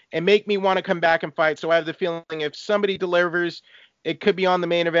spectacular, and make me want to come back and fight. So I have the feeling if somebody delivers, it could be on the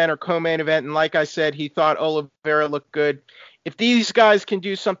main event or co-main event. And like I said, he thought Oliveira looked good. If these guys can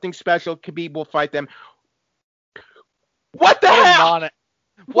do something special, Khabib will fight them. What the hell?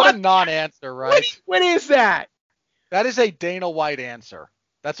 What a non-answer, right? What is that? That is a Dana White answer.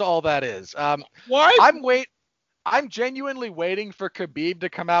 That's all that is. Why? I'm genuinely waiting for Khabib to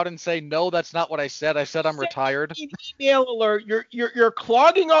come out and say, no, that's not what I said. I said I'm retired. Email alert. You're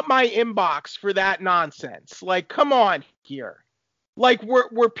clogging up my inbox for that nonsense. Like, come on here. Like,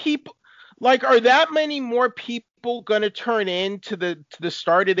 we're people. Like, are that many more people gonna turn in to the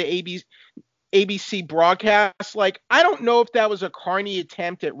start of the ABC broadcast? Like, I don't know if that was a carny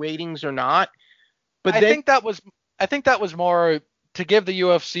attempt at ratings or not. But I think that was more to give the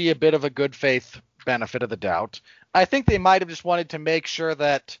UFC a bit of a good faith benefit of the doubt. I think they might have just wanted to make sure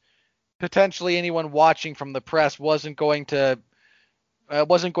that potentially anyone watching from the press wasn't going to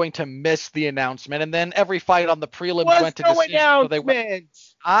miss the announcement, and then every fight on the prelims went to decision.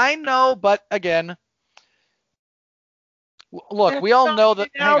 So I know, but again, look, we all know that.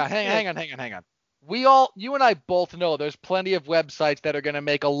 Hang on. You and I both know there's plenty of websites that are going to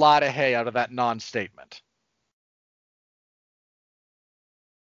make a lot of hay out of that non-statement.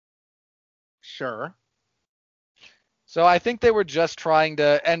 Sure. So I think they were just trying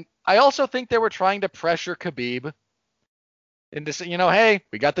to, and I also think they were trying to pressure Khabib into saying, hey,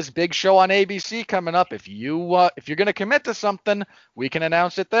 we got this big show on ABC coming up. If you're going to commit to something, we can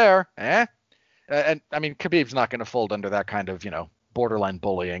announce it there. And I mean, Khabib's not going to fold under that kind of, borderline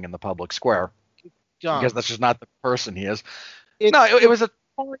bullying in the public square. Because that's just not the person he is. It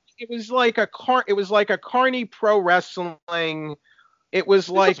was like a carny pro wrestling. It was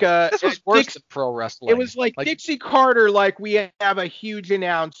like this was worse than pro wrestling. It was like Dixie Carter, like we have a huge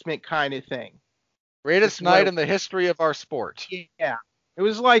announcement kind of thing. Greatest night in the history of our sport. Yeah, it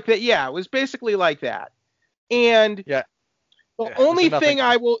was like that. Yeah, it was basically like that. And the only thing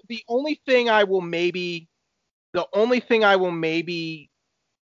I will maybe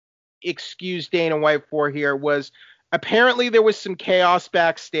excuse Dana White for here was apparently there was some chaos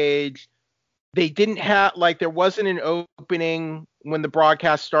backstage. They didn't have, there wasn't an opening when the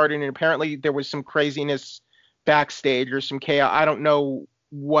broadcast started, and apparently there was some craziness backstage or some chaos. I don't know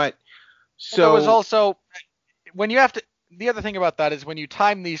what. So there was also, the other thing about that is when you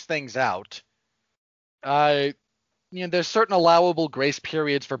time these things out, there's certain allowable grace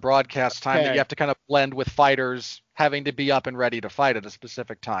periods for broadcast time that you have to kind of blend with fighters having to be up and ready to fight at a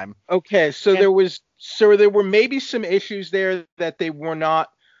specific time. Okay, so there were maybe some issues there that they were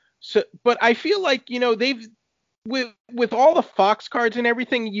not. So, but I feel like, they've, with all the Fox cards and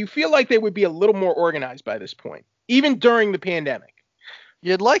everything, you feel like they would be a little more organized by this point, even during the pandemic.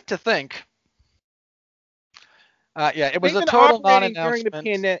 You'd like to think. It was a total non-announcement. During the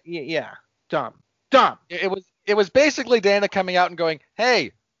pandemic, yeah, dumb. It was basically Dana coming out and going,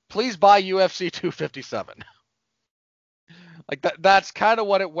 hey, please buy UFC 257. That's kind of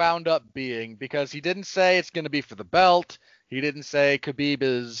what it wound up being, because he didn't say it's going to be for the belt. He didn't say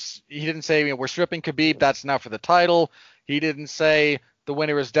we're stripping Khabib, that's now for the title. He didn't say the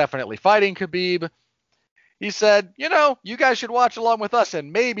winner is definitely fighting Khabib. He said, you guys should watch along with us,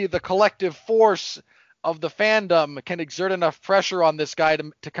 and maybe the collective force of the fandom can exert enough pressure on this guy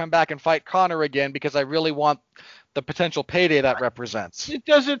to come back and fight Conor again, because I really want the potential payday that represents.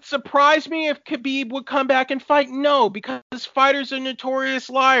 Does it surprise me if Khabib would come back and fight? No, because fighters are notorious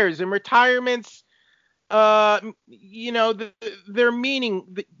liars, and retirements, they're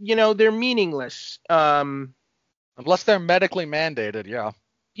meaningless. Unless they're medically mandated, yeah.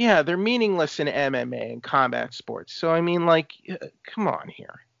 Yeah, they're meaningless in MMA and combat sports. So I mean, come on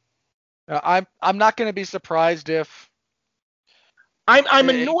here. I'm not going to be surprised if I'm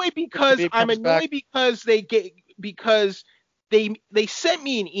annoyed because they sent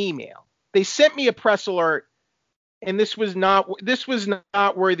me an email. They sent me a press alert, and this was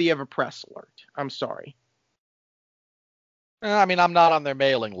not worthy of a press alert. I'm sorry. I mean, I'm not on their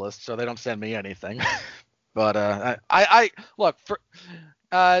mailing list, so they don't send me anything. But I look for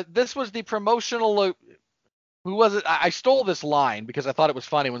this was the promotional. Who was it? I stole this line because I thought it was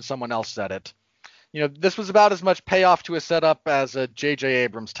funny when someone else said it. This was about as much payoff to a setup as a J.J.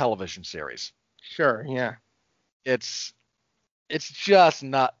 Abrams television series. Sure, yeah. It's just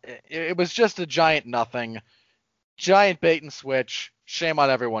not. It was just a giant nothing, giant bait and switch. Shame on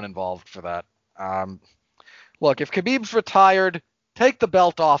everyone involved for that. Look, if Khabib's retired, take the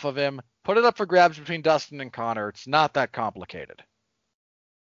belt off of him, put it up for grabs between Dustin and Conor. It's not that complicated.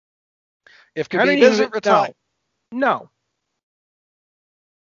 If Khabib isn't retired, no.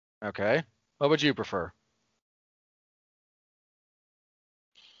 Okay, what would you prefer?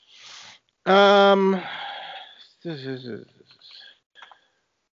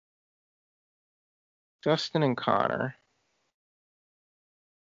 Dustin and Conor.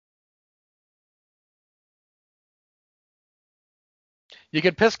 You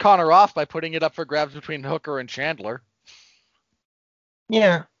could piss Conor off by putting it up for grabs between Hooker and Chandler.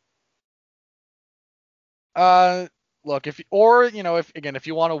 Yeah. Look, if you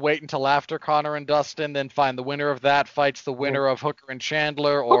want to wait until after Conor and Dustin, then fine. The winner of that fights the winner of Hooker and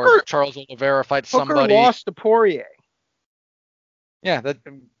Chandler, or Charles Oliveira fights somebody. Hooker lost to Poirier. Yeah,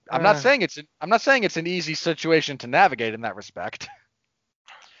 I'm not saying it's an easy situation to navigate in that respect.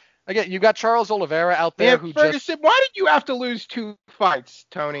 Again, you got Charles Oliveira out there Ferguson, why did you have to lose 2 fights,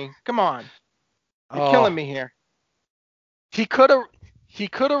 Tony? Come on. You're killing me here. He could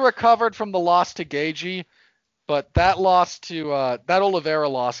have recovered from the loss to Gagey, but that Oliveira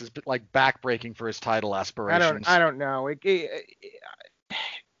loss is like backbreaking for his title aspirations. I don't know.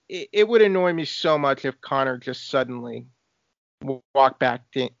 It would annoy me so much if Conor just suddenly walked back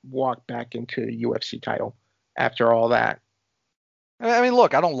into the UFC title after all that. I mean,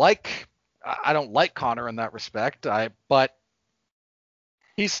 look, I don't like Conor in that respect. But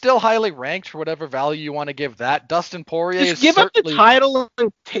he's still highly ranked for whatever value you want to give that. Dustin Poirier just give up the title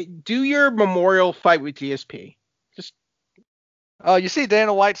and do your memorial fight with GSP. Just. You see,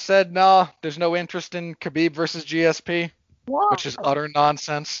 Dana White said no, there's no interest in Khabib versus GSP, which is utter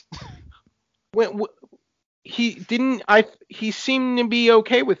nonsense. He didn't. He seemed to be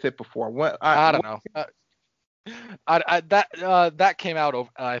okay with it before. I don't know. That came out,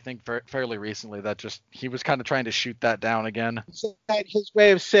 I think, fairly recently. That just he was kind of trying to shoot that down again. Is that his way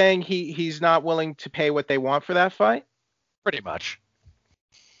of saying he's not willing to pay what they want for that fight? Pretty much.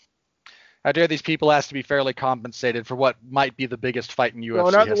 How dare these people ask to be fairly compensated for what might be the biggest fight in UFC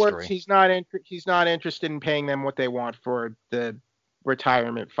history? In other words, he's not interested in paying them what they want for the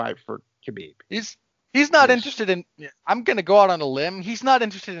retirement fight for Khabib. He's not interested in. I'm going to go out on a limb. He's not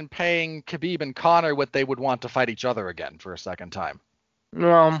interested in paying Khabib and Conor what they would want to fight each other again for a second time.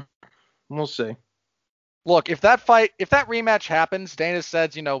 Well, we'll see. Look, if that rematch happens, Dana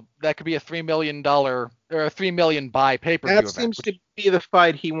says, that could be a $3 million or a $3 million buy pay-per-view event. That seems to be the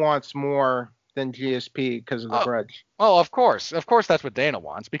fight he wants more than GSP because of the grudge. Oh, of course that's what Dana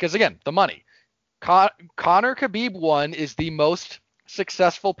wants because again, the money. Conor Khabib 1 is the most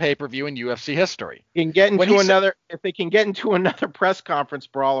successful pay-per-view in UFC history. If they can get into another press conference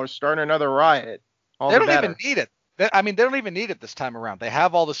brawl or start another riot, they don't even need it. They don't even need it this time around. They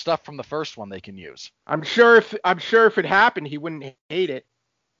have all the stuff from the first one they can use. I'm sure if it happened, he wouldn't hate it.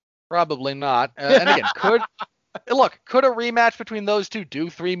 Probably not. And again, could a rematch between those two do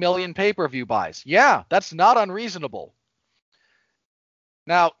 3 million pay-per-view buys? Yeah, that's not unreasonable.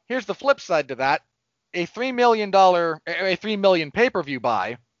 Now, here's the flip side to that. A $3 million pay-per-view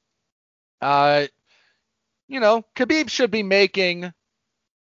buy, Khabib should be making,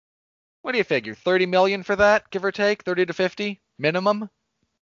 what do you figure, 30 million for that, give or take, 30 to 50 minimum?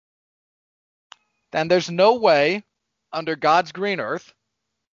 And there's no way, under God's green earth,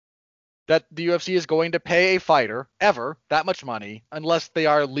 that the UFC is going to pay a fighter, ever, that much money, unless they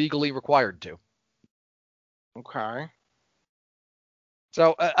are legally required to. Okay.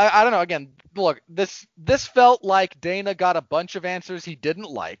 So, I don't know. Again, look, this felt like Dana got a bunch of answers he didn't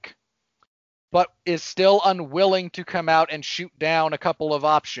like, but is still unwilling to come out and shoot down a couple of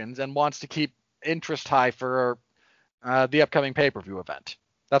options and wants to keep interest high for the upcoming pay-per-view event.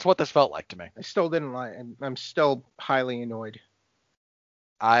 That's what this felt like to me. I still didn't like it. I'm still highly annoyed.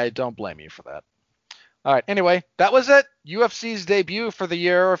 I don't blame you for that. All right. Anyway, that was it. UFC's debut for the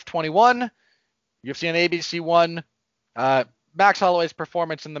year of 21. UFC on ABC 1. Max Holloway's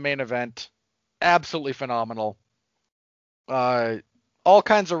performance in the main event, absolutely phenomenal. All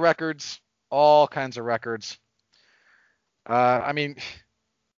kinds of records. I mean,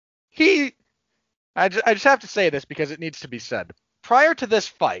 I just have to say this because it needs to be said. Prior to this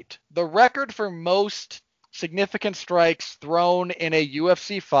fight, the record for most significant strikes thrown in a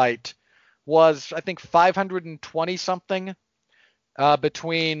UFC fight was, I think, 520 something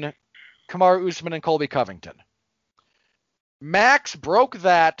between Kamaru Usman and Colby Covington. Max broke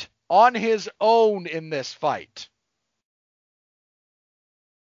that on his own in this fight.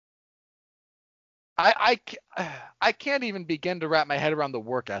 I can't even begin to wrap my head around the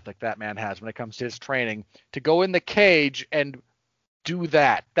work ethic that man has when it comes to his training to go in the cage and do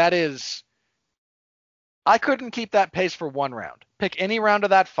that. That is, I couldn't keep that pace for one round. Pick any round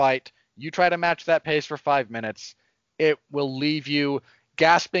of that fight. You try to match that pace for 5 minutes. It will leave you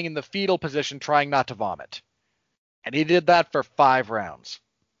gasping in the fetal position, trying not to vomit. And he did that for 5 rounds.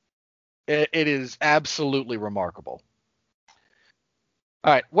 It is absolutely remarkable.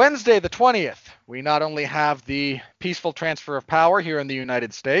 All right, Wednesday the 20th, we not only have the peaceful transfer of power here in the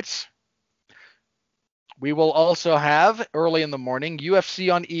United States, we will also have, early in the morning,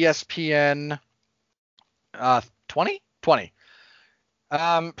 UFC on ESPN 20? 20.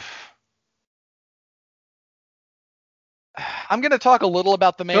 I'm going to talk a little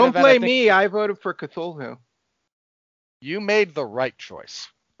about the main event. Don't blame me. I voted for Cthulhu. You made the right choice.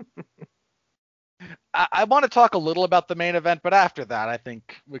 I want to talk a little about the main event, but after that, I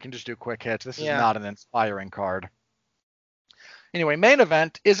think we can just do quick hits. This is not an inspiring card. Anyway, main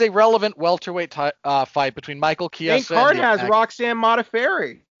event is a relevant welterweight fight between Michael Chiesa. Main card has Roxanne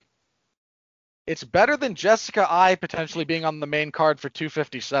Modafferi. It's better than Jessica I potentially being on the main card for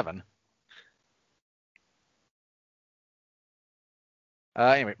 257.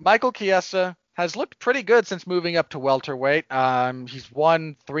 Anyway, Michael Chiesa has looked pretty good since moving up to welterweight. He's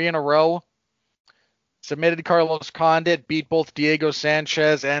won 3 in a row. Submitted Carlos Condit, beat both Diego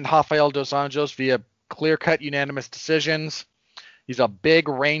Sanchez and Rafael dos Anjos via clear-cut unanimous decisions. He's a big,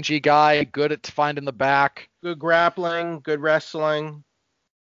 rangy guy, good at finding the back. Good grappling, good wrestling.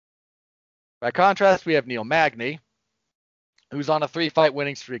 By contrast, we have Neil Magny, who's on a 3-fight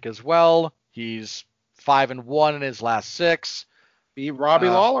winning streak as well. He's 5-1 in his last 6. Beat Robbie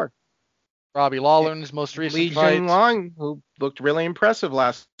Lawler. Robbie Lawler in his most recent fight. Li Jingliang, who looked really impressive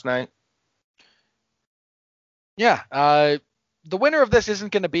last night. Yeah, the winner of this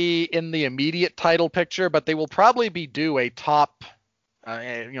isn't going to be in the immediate title picture, but they will probably be due a top,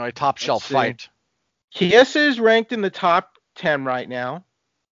 a top shelf fight. Chiesa is ranked in the top 10 right now.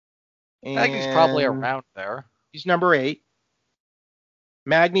 I think he's probably around there. He's number 8.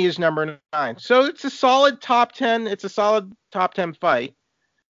 Magny is number 9. So it's a solid top 10. It's a solid top 10 fight.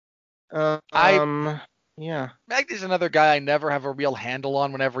 Yeah. Magny's another guy I never have a real handle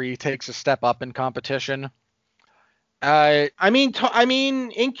on whenever he takes a step up in competition. I mean,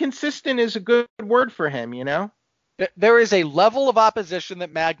 inconsistent is a good word for him, you know? There is a level of opposition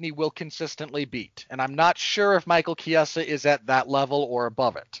that Magny will consistently beat, and I'm not sure if Michael Chiesa is at that level or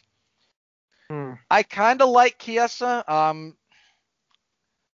above it. I kind of like Chiesa. I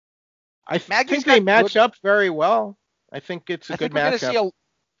think they match up very well. I think it's a good matchup.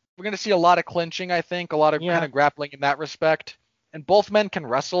 We're going to see a lot of clinching, I think, a lot of kind of grappling in that respect, and both men can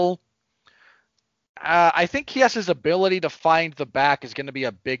wrestle. I think Chiesa's ability to find the back is going to be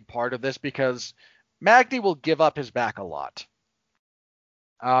a big part of this because Magny will give up his back a lot.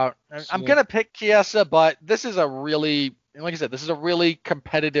 I'm going to pick Chiesa, but this is a really, like I said, this is a really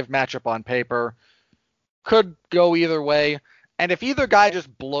competitive matchup on paper. Could go either way. And if either guy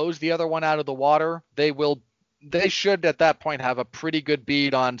just blows the other one out of the water, they should at that point have a pretty good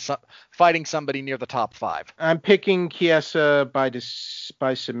bead on fighting somebody near the top 5. I'm picking Chiesa by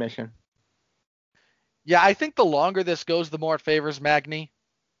submission. Yeah, I think the longer this goes, the more it favors Magny.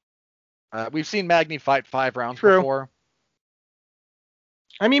 We've seen Magny fight 5 rounds before.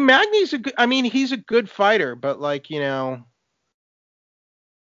 I mean, he's a good fighter, but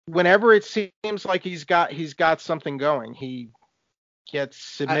whenever it seems like he's got something going, he gets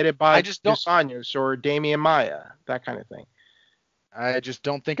submitted by Dos Anjos or Damian Maia, that kind of thing. I just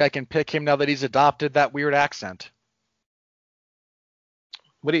don't think I can pick him now that he's adopted that weird accent.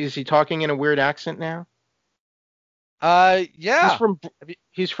 What is he talking in a weird accent now? Yeah.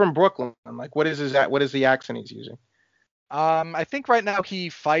 He's from Brooklyn. Like, what is the accent he's using? I think right now he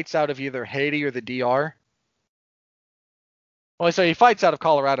fights out of either Haiti or the DR. Well, so he fights out of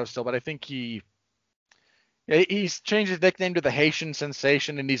Colorado still, but I think he's changed his nickname to the Haitian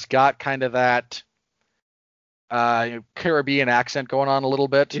Sensation, and he's got kind of that Caribbean accent going on a little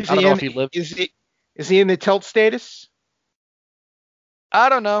bit. I don't know if he lives. Is he in the tilt status? I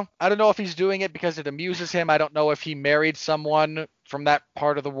don't know. I don't know if he's doing it because it amuses him. I don't know if he married someone from that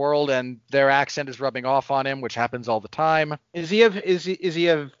part of the world and their accent is rubbing off on him, which happens all the time. Is he of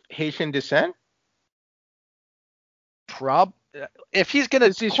Haitian descent? If he's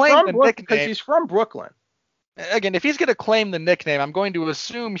gonna claim the nickname, because he's from Brooklyn. Again, if he's going to claim the nickname, I'm going to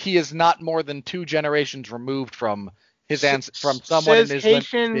assume he is not more than 2 generations removed from from someone in Says his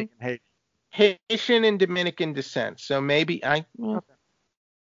lineage being Haitian and Dominican descent. So Okay.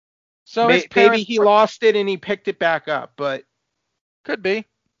 So his maybe parents he lost it and he picked it back up, but could be.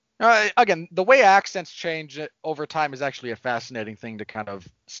 Again, the way accents change over time is actually a fascinating thing to kind of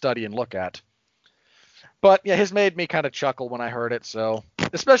study and look at. But yeah, his made me kind of chuckle when I heard it. So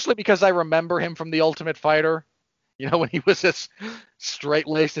especially because I remember him from The Ultimate Fighter, when he was as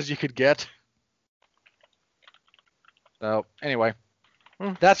straight-laced as you could get. So anyway,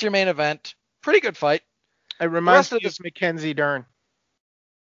 that's your main event. Pretty good fight. It reminds me of Mackenzie Dern.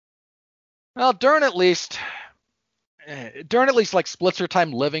 Well, Dern at least like splits her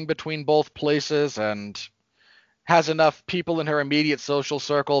time living between both places and has enough people in her immediate social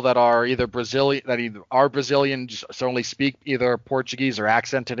circle that are either Brazilian, so only speak either Portuguese or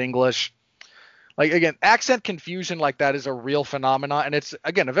accented English. Like, again, accent confusion like that is a real phenomenon, and it's,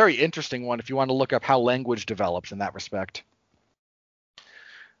 again, a very interesting one if you want to look up how language develops in that respect.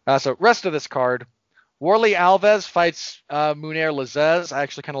 So rest of this card, Warley Alves fights Munir Lazzez. I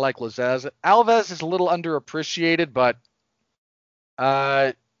actually kind of like Lazzez. Alves is a little underappreciated, but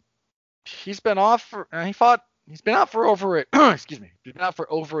he's been off for he's been out for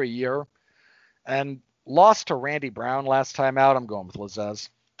over a year, and lost to Randy Brown last time out. I'm going with Lazzez.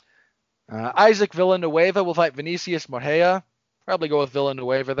 Isaac Villanueva will fight Vinicius Mejia. Probably go with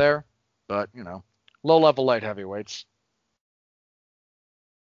Villanueva there, but low-level light heavyweights.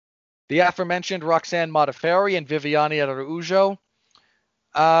 The aforementioned Roxanne Modafferi and Viviane Araújo.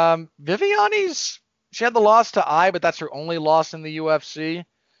 She had the loss to but that's her only loss in the UFC.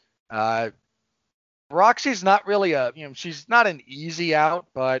 Roxy's not really she's not an easy out,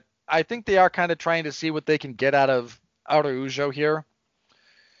 but I think they are kind of trying to see what they can get out of Araújo here.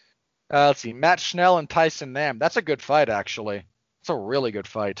 Let's see, Matt Schnell and Nam. That's a good fight, actually. It's a really good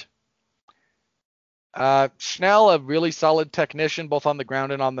fight. Schnell, a really solid technician, both on the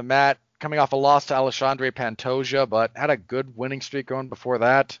ground and on the mat, coming off a loss to Alexandre Pantoja, but had a good winning streak going before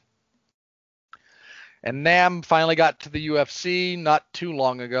that. And Nam finally got to the UFC not too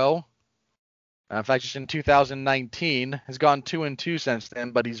long ago. In fact, just in 2019, has gone 2-2 since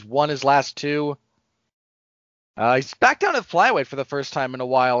then, but he's won his last 2. He's back down at flyweight for the first time in a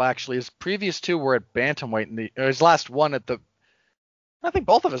while, actually. His previous 2 were at bantamweight, his last one I think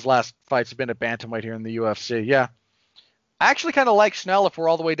both of his last fights have been at bantamweight here in the UFC, yeah. I actually kind of like Schnell if we're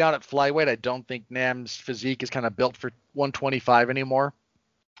all the way down at flyweight. I don't think Nam's physique is kind of built for 125 anymore.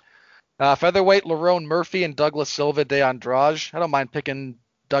 Featherweight, Lerone Murphy and Douglas Silva de Andrade. I don't mind picking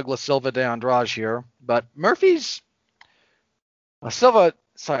Douglas Silva de Andrade here, but Silva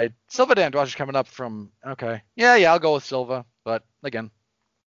de Andrade is coming up from, okay. Yeah, I'll go with Silva, but again,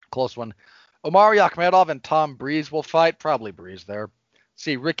 close one. Omari Akhmedov and Tom Breeze will fight. Probably Breeze there.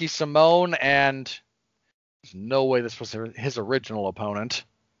 See, Ricky Simone, and there's no way this was his original opponent.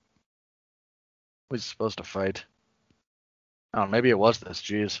 Who was supposed to fight? Oh, maybe it was this,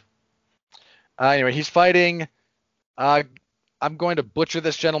 jeez. Anyway, he's fighting, I'm going to butcher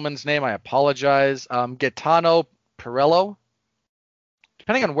this gentleman's name, I apologize, Gaetano Perello.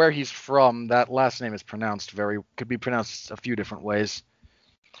 Depending on where he's from, that last name is could be pronounced a few different ways.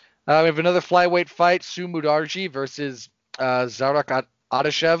 We have another flyweight fight, Sue Mudarji versus Zarak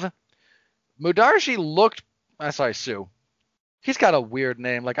Adashev. Sue. He's got a weird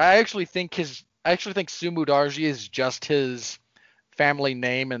name. Like, I actually think Sue Mudarji is just his family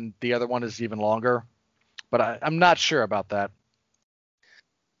name, and the other one is even longer. But I'm not sure about that.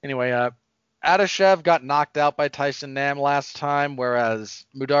 Anyway, Adashev got knocked out by Tyson Nam last time, whereas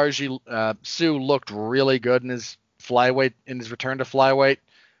Sue looked really good in his return to flyweight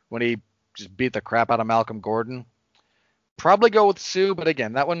when he just beat the crap out of Malcolm Gordon. Probably go with Sue, but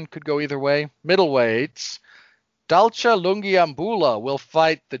again, that one could go either way. Middleweights, Dalcha Lungiambula will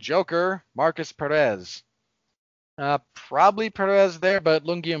fight the Joker, Marcus Perez. Probably Perez there, but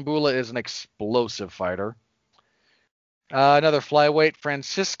Lungiambula is an explosive fighter. Another flyweight,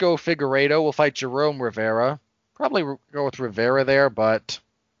 Francisco Figueiredo will fight Jerome Rivera. Probably go with Rivera there, but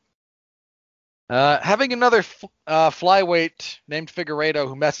having another flyweight named Figueiredo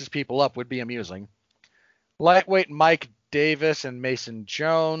who messes people up would be amusing. Lightweight, Mike Davis and Mason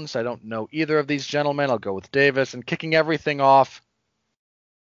Jones. I don't know either of these gentlemen. I'll go with Davis. And kicking everything off,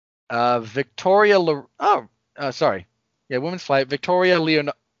 women's fight. Victoria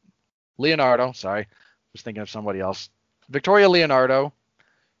Leonardo. Sorry, just thinking of somebody else. Victoria Leonardo,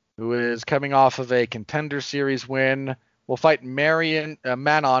 who is coming off of a Contender Series win, will fight Manon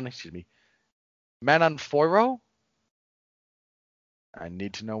Foiro. I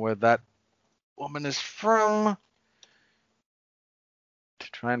need to know where that woman is from.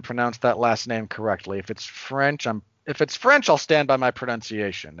 To try and pronounce that last name correctly. If it's French, I'll stand by my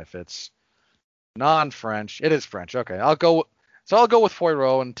pronunciation. If it's non-French, it is French. Okay, I'll go with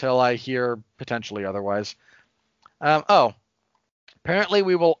Poirot until I hear potentially otherwise. Apparently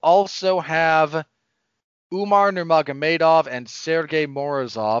we will also have Umar Nurmagomedov and Sergey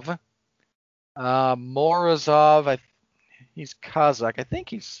Morozov. Morozov, he's Kazakh. I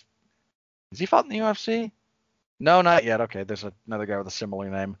think has he fought in the UFC? No, not yet. Okay, there's another guy with a similar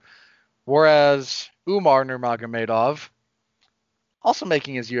name. Whereas Umar Nurmagomedov, also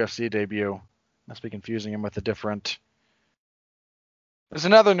making his UFC debut. Must be confusing him with a different. There's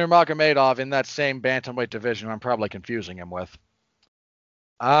another Nurmagomedov in that same bantamweight division I'm probably confusing him with.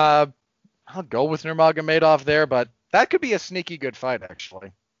 I'll go with Nurmagomedov there, but that could be a sneaky good fight,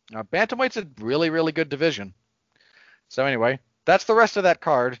 actually. Bantamweight's a really, really good division. So anyway, that's the rest of that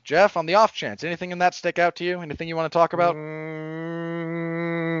card. Jeff, on the off chance, anything in that stick out to you? Anything you want to talk about?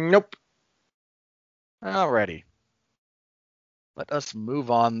 Nope. Alrighty. Let us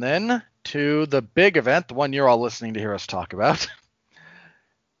move on then to the big event, the one you're all listening to hear us talk about.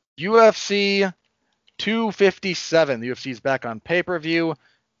 UFC 257. The UFC is back on pay-per-view.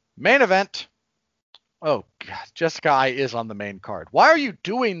 Main event. Oh, God. Jessica Ai is on the main card. Why are you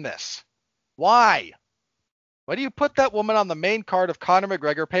doing this? Why? Why do you put that woman on the main card of Conor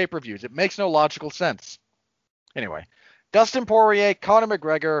McGregor pay-per-views? It makes no logical sense. Anyway, Dustin Poirier, Conor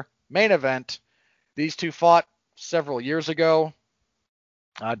McGregor, main event. These two fought several years ago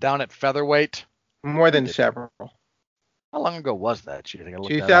down at featherweight. More than several. How long ago was that?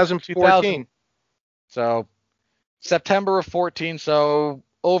 2014. So September of 14, so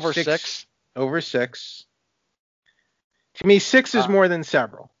over six. Over 6. To me, 6 is more than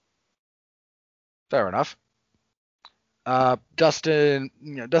several. Fair enough. Dustin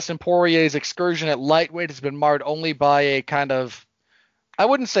Poirier's excursion at lightweight has been marred only by a kind of, I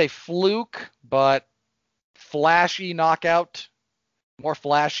wouldn't say fluke, but flashy knockout. More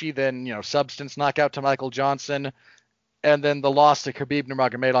flashy than, substance knockout to Michael Johnson. And then the loss to Khabib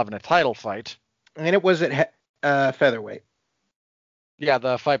Nurmagomedov in a title fight. And it was at featherweight. Yeah,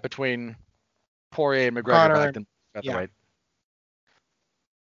 the fight between Poirier and McGregor back in featherweight.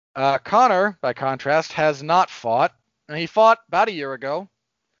 Yeah. Conor, by contrast, has not fought. And he fought about a year ago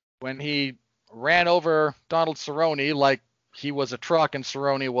when he ran over Donald Cerrone like he was a truck and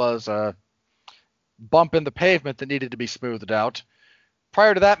Cerrone was a bump in the pavement that needed to be smoothed out.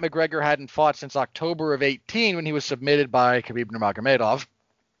 Prior to that, McGregor hadn't fought since October of 18 when he was submitted by Khabib Nurmagomedov.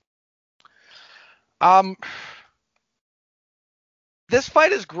 This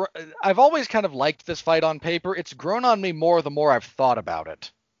fight is... I've always kind of liked this fight on paper. It's grown on me more the more I've thought about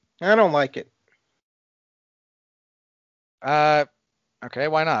it. I don't like it. Okay,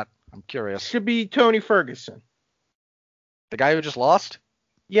 why not? I'm curious. Should be Tony Ferguson. The guy who just lost?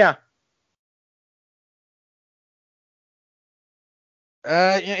 Yeah.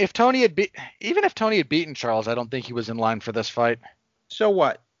 If Tony had beaten Charles, I don't think he was in line for this fight. So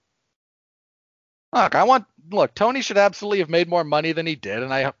what? Look, Tony should absolutely have made more money than he did,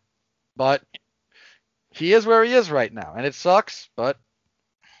 but he is where he is right now, and it sucks, but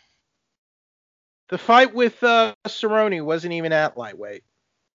the fight with Cerrone wasn't even at lightweight.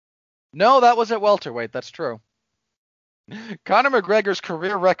 No, that was at welterweight, that's true. Conor McGregor's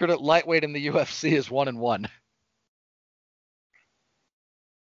career record at lightweight in the UFC is 1-1.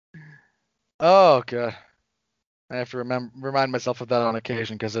 Oh, God. I have to remind myself of that on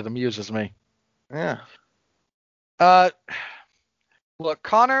occasion because it amuses me. Yeah. Look,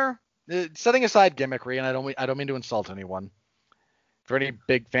 Conor, setting aside gimmickry, and I don't mean to insult anyone. For any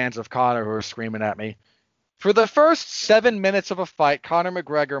big fans of Conor who are screaming at me, for the first 7 minutes of a fight, Conor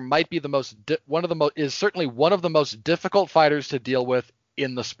McGregor might be certainly one of the most difficult fighters to deal with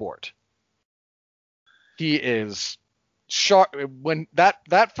in the sport. He is sharp when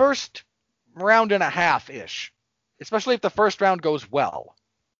that first round and a half ish, especially if the first round goes well.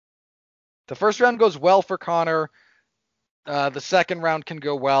 The first round goes well for Conor. The second round can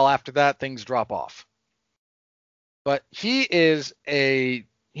go well. After that, things drop off. But he is a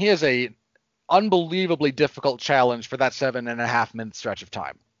unbelievably difficult challenge for that 7.5 minute stretch of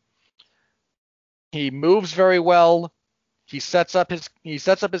time. He moves very well. He sets up his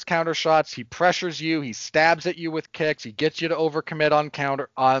counter shots. He pressures you. He stabs at you with kicks. He gets you to overcommit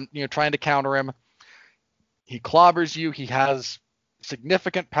trying to counter him. He clobbers you. He has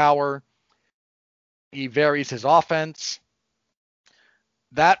significant power. He varies his offense.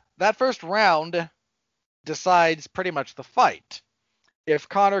 That first round decides pretty much the fight. If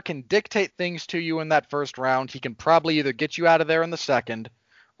Conor can dictate things to you in that first round, he can probably either get you out of there in the second,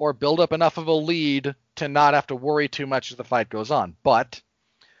 or build up enough of a lead to not have to worry too much as the fight goes on. But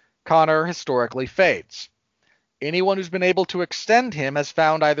Conor historically fades. Anyone who's been able to extend him has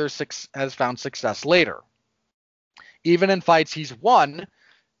found success later. Even in fights he's won,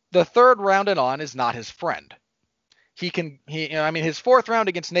 the third round and on is not his friend. His fourth round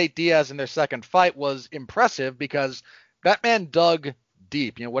against Nate Diaz in their second fight was impressive because that man dug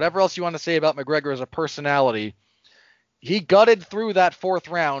deep. Whatever else you want to say about McGregor as a personality, he gutted through that fourth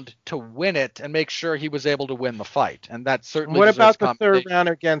round to win it and make sure he was able to win the fight. And that certainly What deserves about the third round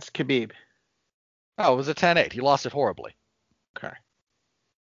against Khabib? Oh, it was a 10-8. He lost it horribly. Okay.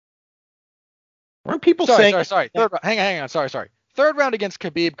 Weren't people saying... Sorry. Hang on. Sorry. Third round against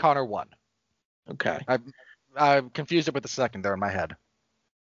Khabib, Conor won. Okay. I confused it with the second there in my head.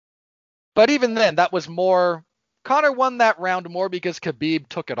 But even then, that was more... Conor won that round more because Khabib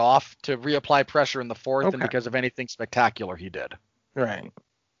took it off to reapply pressure in the fourth and because of anything spectacular he did. Right.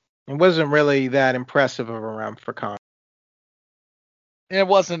 It wasn't really that impressive of a round for Conor. It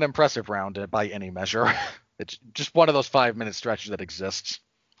wasn't an impressive round by any measure. It's just one of those 5-minute stretches that exists.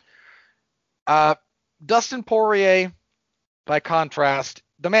 Dustin Poirier, by contrast,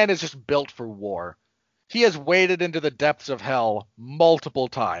 the man is just built for war. He has waded into the depths of hell multiple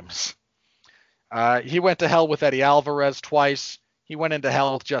times. He went to hell with Eddie Alvarez twice. He went into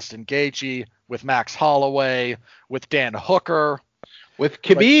hell with Justin Gaethje, with Max Holloway, with Dan Hooker. With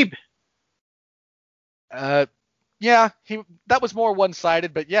Khabib. That was more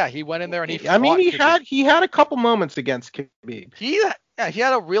one-sided, but yeah, he went in there and he had a couple moments against Khabib. He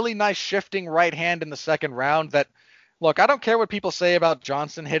had a really nice shifting right hand in the second round that, look, I don't care what people say about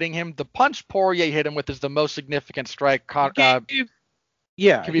Johnson hitting him. The punch Poirier hit him with is the most significant strike Khabib's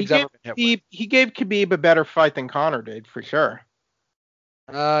ever been hit with. He gave Khabib a better fight than Conor did, for sure.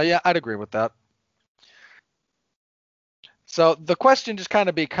 I'd agree with that. So the question just kind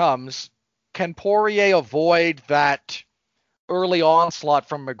of becomes, can Poirier avoid that early onslaught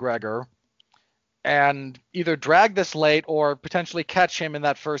from McGregor and either drag this late or potentially catch him in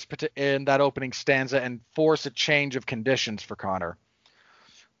that opening stanza and force a change of conditions for Conor?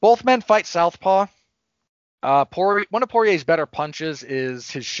 Both men fight southpaw. One of Poirier's better punches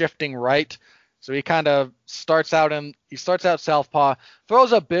is his shifting right. So he kind of starts out southpaw,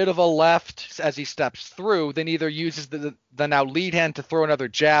 throws a bit of a left as he steps through, then either uses the now lead hand to throw another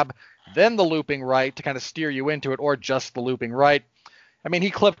jab, then the looping right to kind of steer you into it, or just the looping right. I mean,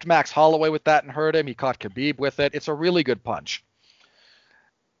 he clipped Max Holloway with that and hurt him. He caught Khabib with it. It's a really good punch.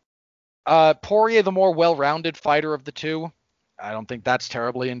 Poirier, the more well-rounded fighter of the two. I don't think that's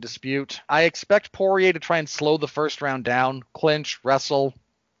terribly in dispute. I expect Poirier to try and slow the first round down, clinch, wrestle,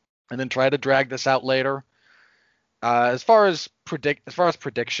 and then try to drag this out later. As far as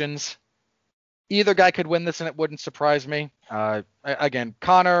predictions, either guy could win this and it wouldn't surprise me. Again,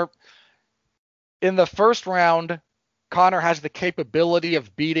 Conor, in the first round, Conor has the capability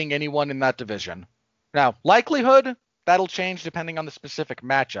of beating anyone in that division. Now, likelihood, that'll change depending on the specific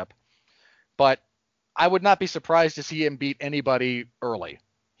matchup. But I would not be surprised to see him beat anybody early.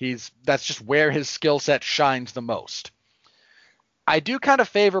 That's just where his skill set shines the most. I do kind of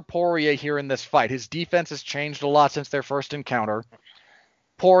favor Poirier here in this fight. His defense has changed a lot since their first encounter.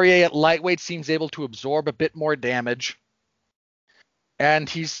 Poirier at lightweight seems able to absorb a bit more damage. And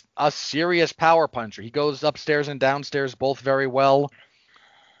he's a serious power puncher. He goes upstairs and downstairs both very well.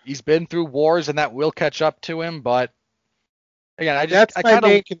 He's been through wars, and that will catch up to him. But again, That's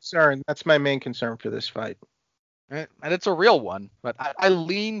my main concern for this fight. And it's a real one. But I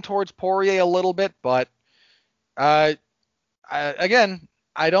lean towards Poirier a little bit. But again,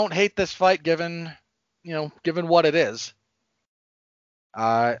 I don't hate this fight given what it is.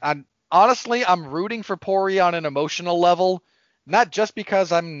 I'm rooting for Poirier on an emotional level. Not just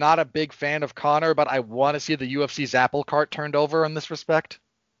because I'm not a big fan of Conor, but I want to see the UFC's apple cart turned over in this respect.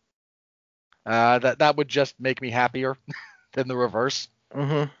 That would just make me happier than the reverse.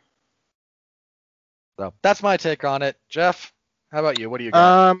 Mm-hmm. So that's my take on it. Jeff, how about you? What do you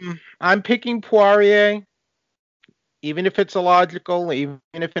got? I'm picking Poirier, even if it's illogical, even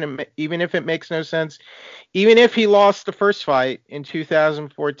if it makes no sense, even if he lost the first fight in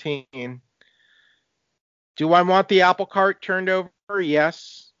 2014. Do I want the apple cart turned over?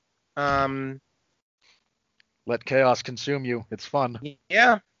 Yes. Let chaos consume you. It's fun.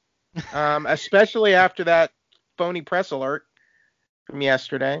 Yeah. Especially after that phony press alert from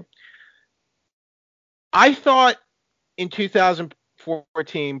yesterday. I thought in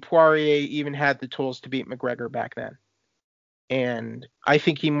 2014, Poirier even had the tools to beat McGregor back then. And I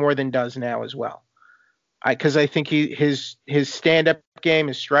think he more than does now as well. Because I think his stand-up game,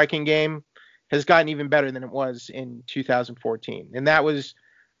 his striking game, has gotten even better than it was in 2014. And that was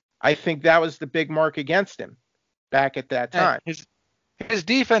I think that was the big mark against him back at that And time. his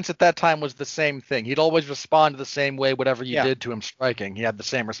defense at that time was the same thing. He'd always respond the same way, whatever you Yeah. did to him striking. He had the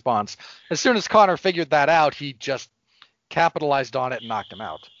same response. As soon as Conor figured that out, he just capitalized on it and knocked him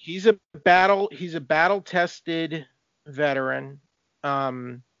out. He's a battle-tested veteran.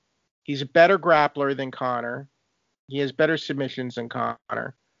 He's a better grappler than Conor. He has better submissions than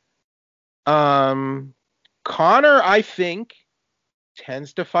Conor. Conor, I think,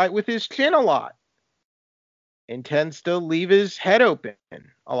 tends to fight with his chin a lot and tends to leave his head open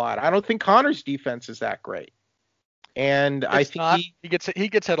a lot. I don't think Conor's defense is that great. And I think he gets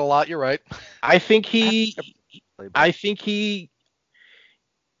hit a lot, you're right. I think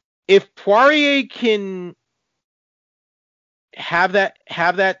if Poirier can have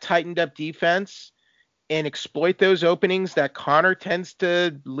that tightened up defense and exploit those openings that Conor tends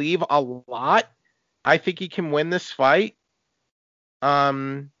to leave a lot, I think he can win this fight.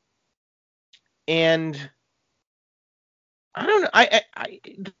 And I don't know.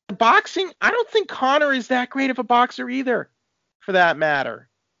 The boxing, I don't think Conor is that great of a boxer either, for that matter.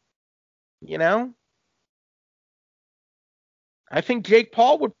 You know? I think Jake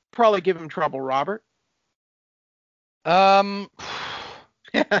Paul would probably give him trouble, Robert. No.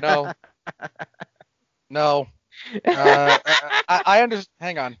 No. I understand.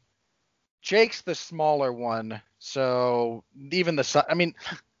 Hang on. Jake's the smaller one, so even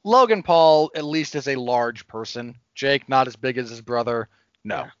Logan Paul at least is a large person. Jake not as big as his brother.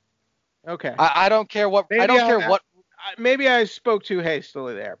 No. Yeah. Okay. I don't care what. I don't care what. Maybe I spoke too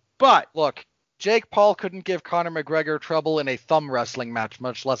hastily there, but look, Jake Paul couldn't give Conor McGregor trouble in a thumb wrestling match,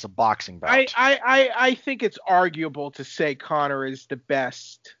 much less a boxing bout. I think it's arguable to say Conor is the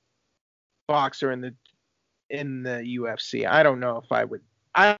best boxer in the UFC. I don't know if I would.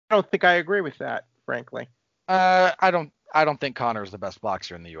 I don't think I agree with that, frankly. I don't think Conor is the best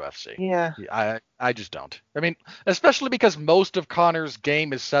boxer in the UFC. Yeah. I just don't. I mean, especially because most of Conor's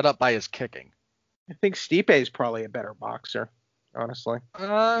game is set up by his kicking. I think Stipe is probably a better boxer, honestly.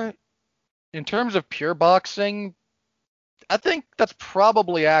 In terms of pure boxing, I think that's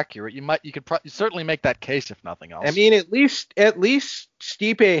probably accurate. You could certainly make that case if nothing else. I mean, at least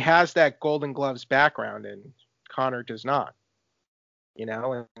Stipe has that Golden Gloves background, and Conor does not. You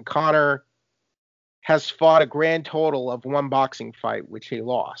know, and Conor has fought a grand total of one boxing fight, which he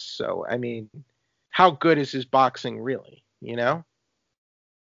lost. So, I mean, how good is his boxing really? You know,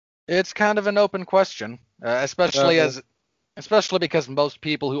 it's kind of an open question, especially because most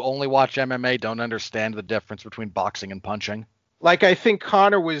people who only watch MMA don't understand the difference between boxing and punching. Like, I think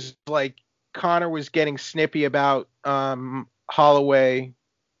Conor was getting snippy about Holloway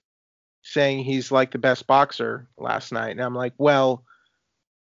saying he's like the best boxer last night, and I'm like, well,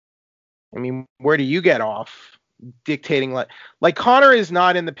 I mean, where do you get off dictating? Like Conor is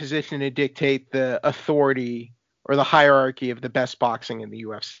not in the position to dictate the authority or the hierarchy of the best boxing in the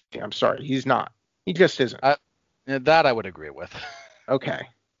UFC. I'm sorry, he's not. He just isn't. That I would agree with. Okay,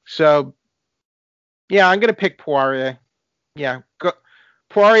 so yeah, I'm gonna pick Poirier. Yeah,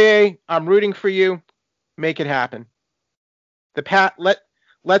 Poirier. I'm rooting for you. Make it happen.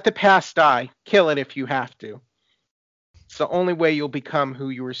 Let the past die. Kill it if you have to. It's the only way you'll become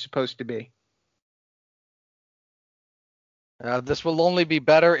who you were supposed to be. This will only be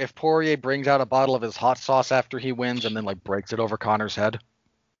better if Poirier brings out a bottle of his hot sauce after he wins and then breaks it over Conor's head.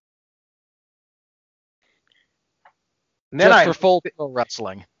 Just for full pro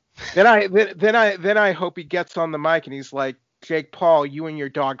wrestling. Then I hope he gets on the mic and he's like, Jake Paul, you and your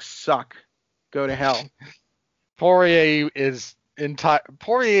dog suck. Go to hell. Poirier's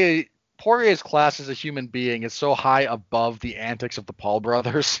class as a human being is so high above the antics of the Paul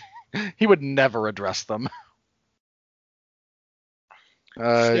brothers. He would never address them.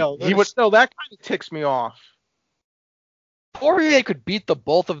 Still, that kind of ticks me off. Poirier could beat the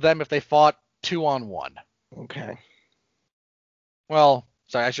both of them if they fought 2-on-1. Okay. Well,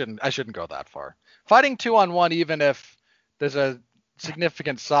 sorry, I shouldn't go that far. Fighting 2-on-1, even if there's a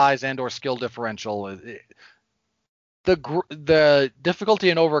significant size and or skill differential, the difficulty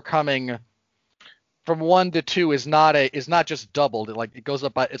in overcoming from 1 to 2 is not just doubled. It goes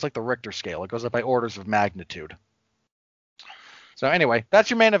up by, it's like the Richter scale. It goes up by orders of magnitude. So anyway,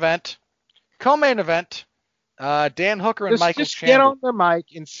 that's your main event. Co-main event, Dan Hooker and Michael Just Chandler. Get on the mic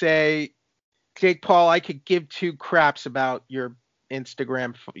and say, Jake Paul, I could give two craps about your pet's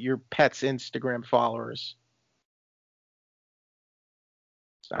Instagram followers.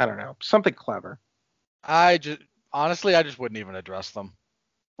 I don't know, something clever. I just wouldn't even address them.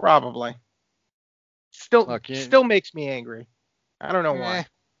 Probably. Still makes me angry. I don't know why.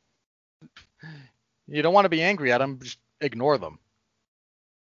 You don't want to be angry at them, just ignore them.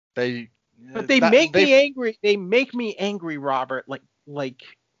 They, But they make me angry. They make me angry, Robert.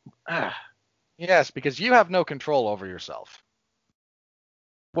 Yes, because you have no control over yourself.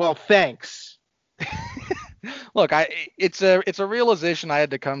 Well, thanks. Look, it's a realization I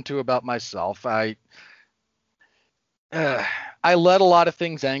had to come to about myself. I let a lot of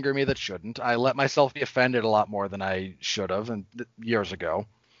things anger me that shouldn't. I let myself be offended a lot more than I should have, and years ago.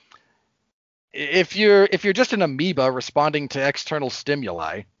 If you're just an amoeba responding to external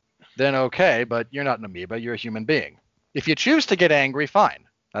stimuli, then okay, but you're not an amoeba. You're a human being. If you choose to get angry, fine.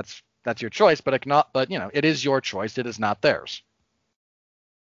 That's your choice, but it is your choice. It is not theirs.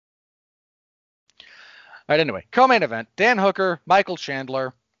 All right, anyway, co-main event: Dan Hooker, Michael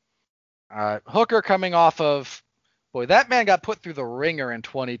Chandler. Hooker coming off of, boy, that man got put through the ringer in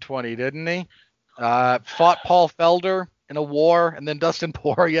 2020, didn't he? Fought Paul Felder in a war, and then Dustin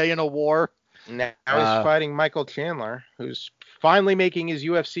Poirier in a war. Now he's fighting Michael Chandler, who's finally making his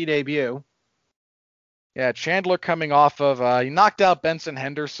UFC debut. Yeah, Chandler coming off of, he knocked out Benson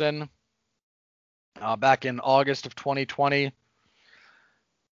Henderson back in August of 2020.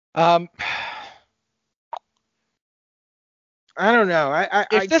 I don't know.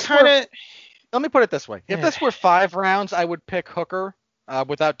 Let me put it this way. If this were 5 rounds, I would pick Hooker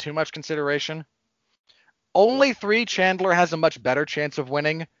without too much consideration. Only 3, Chandler has a much better chance of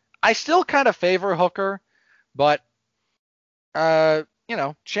winning. I still kind of favor Hooker, but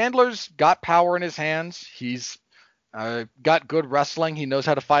Chandler's got power in his hands. He's got good wrestling. He knows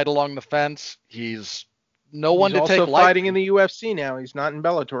how to fight along the fence. He's no one to take lightly. He's also fighting in the UFC now. He's not in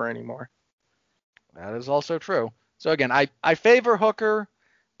Bellator anymore. That is also true. So again, I favor Hooker,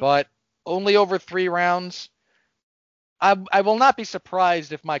 but only over 3 rounds. I will not be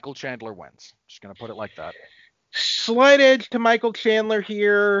surprised if Michael Chandler wins. Just going to put it like that. Slight edge to Michael Chandler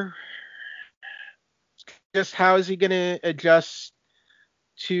here. Just how is he going to adjust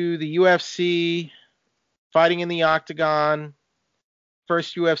to the UFC, fighting in the octagon,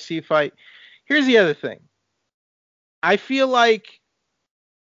 first UFC fight? Here's the other thing. I feel like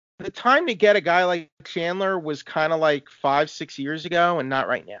the time to get a guy like Chandler was kind of like 5-6 years ago and not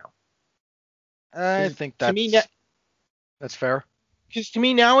right now. I think that's fair. Because to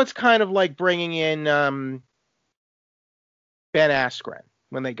me now it's kind of like bringing in Ben Askren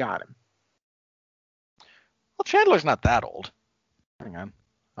when they got him. Well, Chandler's not that old. Hang on.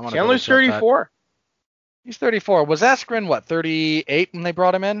 Chandler's 34. He's 34. Was Askren, 38 when they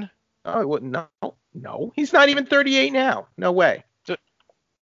brought him in? Oh, it wouldn't. No. He's not even 38 now. No way.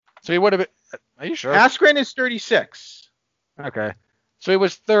 So he would have been. Are you sure? Askren is 36. Okay. So he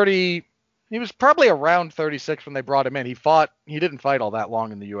was 30. He was probably around 36 when they brought him in. He didn't fight all that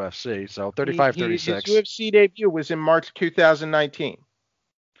long in the UFC. So 35, 36. His UFC debut was in March 2019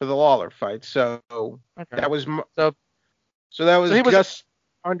 for the Lawler fight. So that was just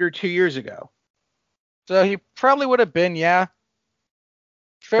under 2 years ago. So he probably would have been,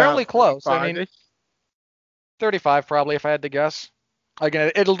 fairly close. 35. I mean, 35 probably if I had to guess.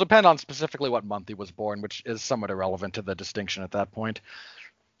 Again, it'll depend on specifically what month he was born, which is somewhat irrelevant to the distinction at that point.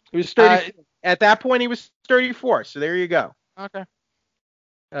 He was 30. At that point, he was 34. So there you go. Okay.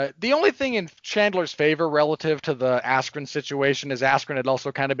 The only thing in Chandler's favor relative to the Askren situation is Askren had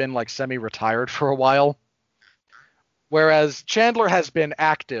also kind of been like semi-retired for a while, whereas Chandler has been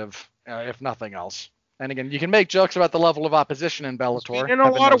active, if nothing else. And again, you can make jokes about the level of opposition in Bellator.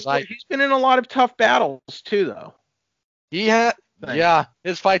 He's been in a lot of tough battles too, though.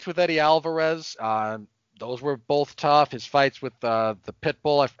 His fights with Eddie Alvarez, those were both tough. His fights with the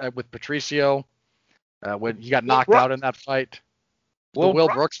Pitbull, with Patricio, when he got knocked out in that fight. The Will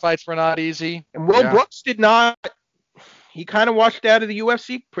Brooks fights were not easy. And Will Brooks did not. He kind of washed out of the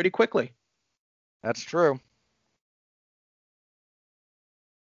UFC pretty quickly. That's true.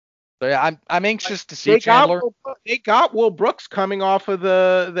 So yeah, I'm anxious to see Chandler. They got Will Brooks coming off of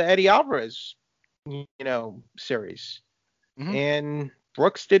the Eddie Alvarez, series. Mm-hmm. And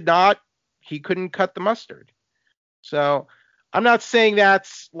Brooks did not. He couldn't cut the mustard. So I'm not saying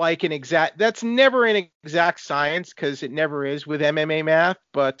that's like that's never an exact science, because it never is with MMA math,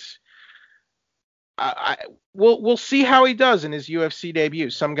 but we'll see how he does in his UFC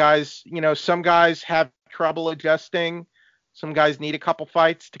debut. Some guys have trouble adjusting. Some guys need a couple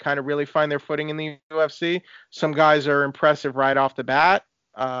fights to kind of really find their footing in the UFC. Some guys are impressive right off the bat.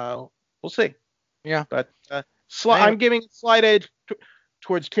 We'll see. Yeah. But I'm giving a slight edge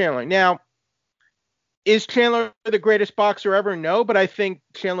towards Chandler. Now, is Chandler the greatest boxer ever? No, but I think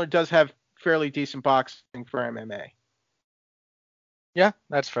Chandler does have fairly decent boxing for MMA. Yeah,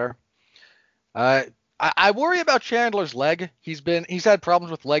 that's fair. I worry about Chandler's leg. He's had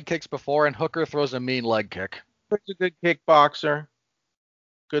problems with leg kicks before, and Hooker throws a mean leg kick. He's a good kickboxer.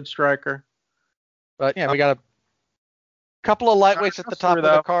 Good striker. But yeah, we got a couple of lightweights at the top of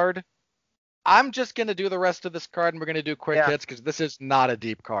the card. I'm just going to do the rest of this card, and we're going to do quick hits because this is not a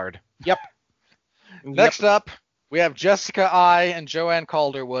deep card. Yep. Next up, we have Jessica I and Joanne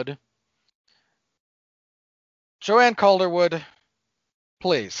Calderwood. Joanne Calderwood,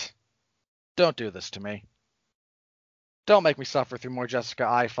 please, don't do this to me. Don't make me suffer through more Jessica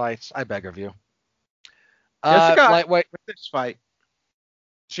I fights. I beg of you. Jessica lightweight with this fight.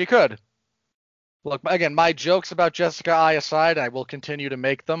 She could. Look, again, my jokes about Jessica I aside, I will continue to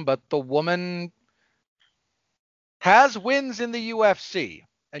make them, but the woman has wins in the UFC.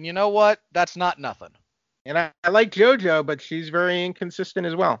 And you know what? That's not nothing. And I like JoJo, but she's very inconsistent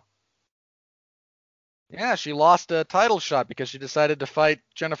as well. Yeah, she lost a title shot because she decided to fight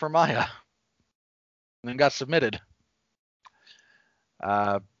Jennifer Maia. And then got submitted.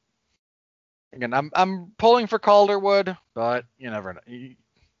 Again, I'm pulling for Calderwood, but you never know.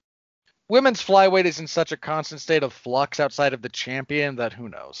 Women's flyweight is in such a constant state of flux outside of the champion that who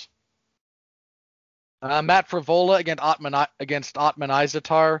knows. Matt Frivola against Otman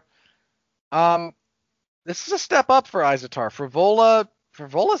Izatar. This is a step up for Izatar.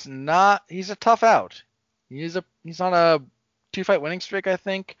 Frivola's not. He's a tough out. He's on a 2-fight winning streak, I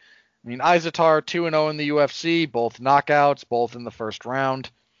think. I mean, Izatar 2-0 in the UFC, both knockouts, both in the first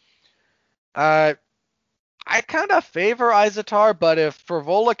round. I kind of favor Izatar, but if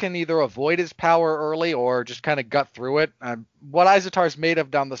Frivola can either avoid his power early or just kind of gut through it, what Izatar's made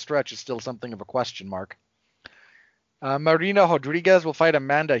of down the stretch is still something of a question mark. Marina Rodriguez will fight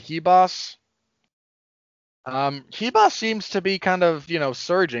Amanda Ribas. Ribas seems to be kind of,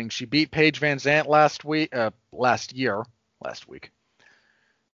 surging. She beat Paige Van Zandt last week.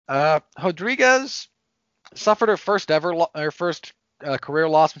 Rodriguez suffered her first career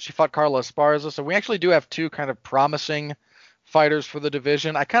loss when she fought Carla Esparza. So we actually do have two kind of promising fighters for the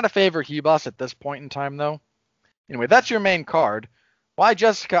division. I kind of favor Ribas at this point in time, though. Anyway, that's your main card. Why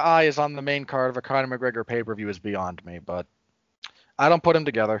Jessica I is on the main card of a Conor McGregor pay-per-view is beyond me, but I don't put them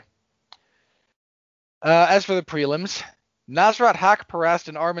together. As for the prelims, Nasrat Haqparast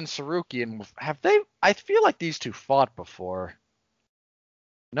and Arman Tsarukyan, I feel like these two fought before.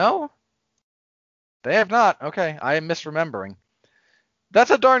 No? They have not. Okay, I am misremembering. That's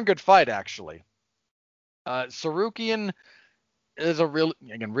a darn good fight, actually. Tsarukyan is a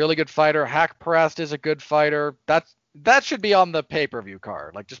really good fighter. Haqparast is a good fighter. That should be on the pay-per-view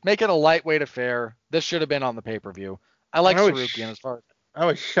card. Like, just make it a lightweight affair. This should have been on the pay-per-view. I like Tsarukyan as far as... I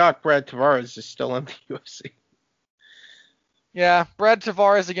was shocked Brad Tavares is still in the UFC. Yeah, Brad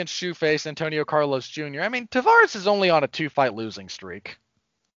Tavares against Shoeface Antonio Carlos Jr. I mean, Tavares is only on a 2-fight losing streak.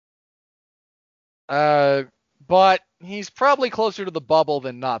 But he's probably closer to the bubble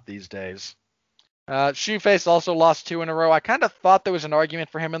than not these days. Shoeface also lost 2 in a row. I kind of thought there was an argument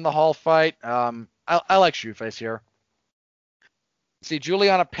for him in the Hall fight. I like Shoeface here. See,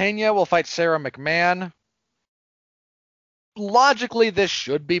 Juliana Pena will fight Sarah McMahon. Logically, this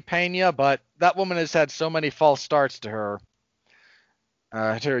should be Pena, but that woman has had so many false starts to her.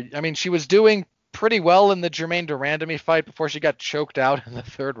 I mean, she was doing pretty well in the Jermaine Durandamy fight before she got choked out in the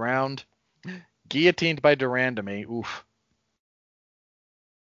 3rd round. Guillotined by Durandamy. Oof.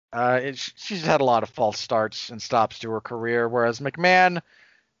 She's had a lot of false starts and stops to her career, whereas McMahon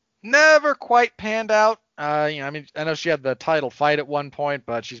never quite panned out. I mean, I know she had the title fight at one point,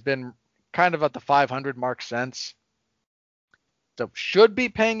 but she's been kind of at the 500 mark since. So should be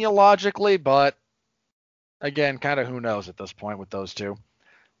Pena logically, but again, kind of who knows at this point with those two.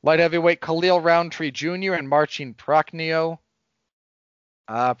 Light heavyweight Khalil Roundtree Jr. and Marcin Prachnio.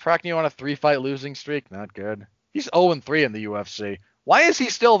 Prachnio on a 3-fight losing streak, not good. He's 0-3 in the UFC. Why is he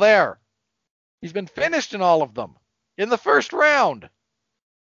still there? He's been finished in all of them in the 1st round.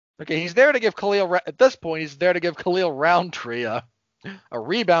 Okay, he's there to give at this point, he's there to give Khalil Roundtree a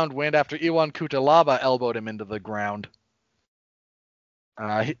rebound win after Iwan Kutalaba elbowed him into the ground.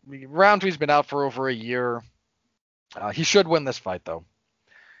 Roundtree's been out for over a year. He should win this fight, though.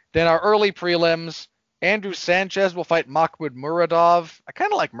 Then our early prelims, Andrew Sanchez will fight Mahmoud Muradov. I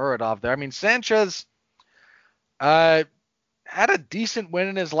kind of like Muradov there. I mean, Sanchez had a decent win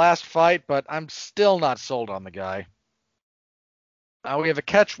in his last fight, but I'm still not sold on the guy. We have a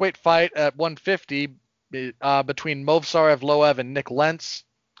catchweight fight at 150 between Movsar Evloev and Nick Lentz.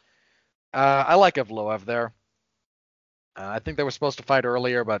 I like Evloev there. I think they were supposed to fight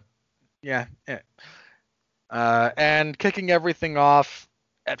earlier, but yeah. And kicking everything off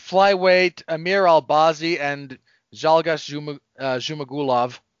at flyweight, Amir Albazi and Zhalgas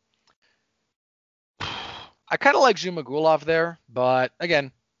Zhumagulov. I kind of like Zhumagulov there, but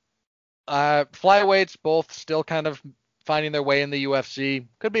again, flyweights both still kind of finding their way in the UFC.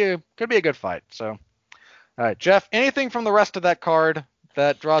 Could be a good fight. So, all right, Jeff, anything from the rest of that card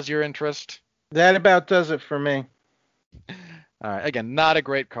that draws your interest? That about does it for me. All right, again, not a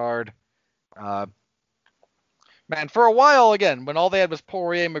great card. Man, for a while, again, when all they had was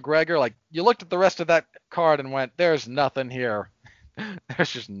Poirier McGregor, like, you looked at the rest of that card and went, there's nothing here.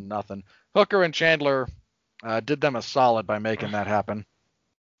 There's just nothing. Hooker and Chandler did them a solid by making that happen.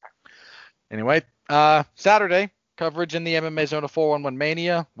 Anyway, Saturday, coverage in the MMA Zone of 411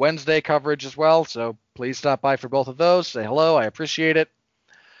 Mania. Wednesday coverage as well, so please stop by for both of those. Say hello, I appreciate it.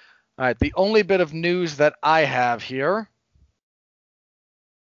 All right, the only bit of news that I have here.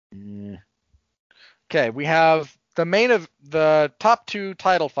 Okay, we have the top 2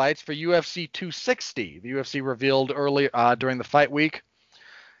 title fights for UFC 260. The UFC revealed early during the fight week.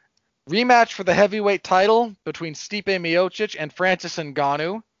 Rematch for the heavyweight title between Stipe Miocic and Francis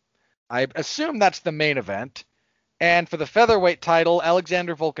Ngannou. I assume that's the main event. And for the featherweight title,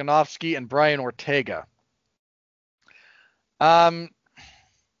 Alexander Volkanovski and Brian Ortega.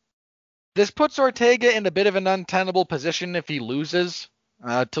 This puts Ortega in a bit of an untenable position if he loses.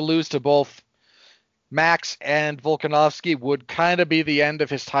 To lose to both Max and Volkanovski would kind of be the end of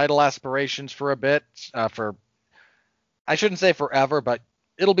his title aspirations for a bit. I shouldn't say forever, but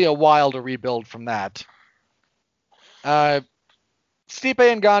it'll be a while to rebuild from that. Stipe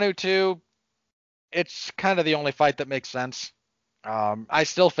and Ngannou too. It's kind of the only fight that makes sense. I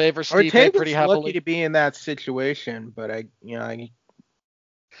still favor Stipe Ortega's pretty heavily. Lucky to be in that situation, but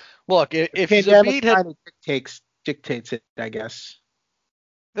look, if Zabit had dictates it, I guess.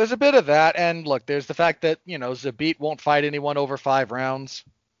 There's a bit of that, and look, there's the fact that, Zabit won't fight anyone over 5 rounds.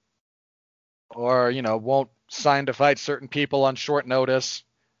 Or, won't sign to fight certain people on short notice.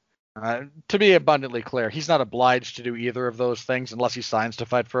 To be abundantly clear, he's not obliged to do either of those things unless he signs to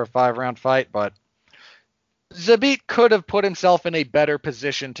fight for a 5-round fight, but Zabit could have put himself in a better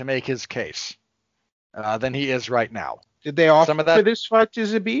position to make his case than he is right now. Did they offer for this fight to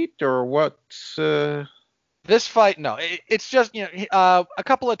Zabit, or what? This fight, no. It's just, a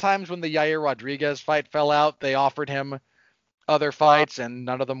couple of times when the Yair Rodriguez fight fell out, they offered him other fights, and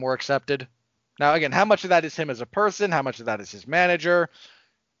none of them were accepted. Now, again, how much of that is him as a person? How much of that is his manager?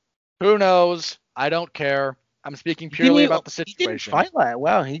 Who knows? I don't care. I'm speaking purely about the situation.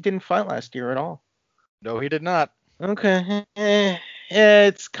 He didn't fight last year at all. No, he did not. Okay.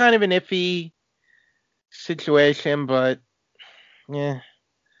 It's kind of an iffy situation, but yeah.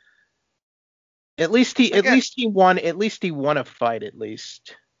 At least he won a fight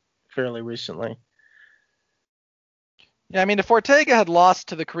fairly recently. Yeah, I mean, if Ortega had lost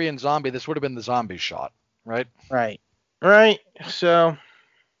to the Korean Zombie, this would have been the Zombie shot, right? Right. So,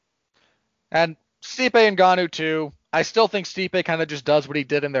 and Stipe and Ngannou too. I still think Stipe kind of just does what he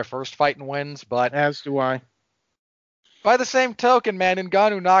did in their first fight and wins, but as do I. By the same token, man,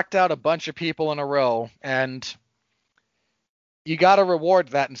 Ngannou knocked out a bunch of people in a row, and you got to reward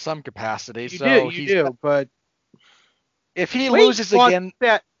that in some capacity. You do, but if he loses again,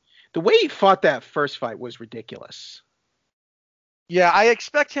 the way he fought that first fight was ridiculous. Yeah, I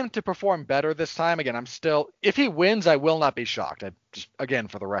expect him to perform better this time. Again, if he wins, I will not be shocked. Again,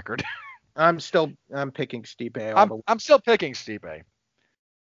 for the record. I'm picking Stipe. I'm still picking Stipe.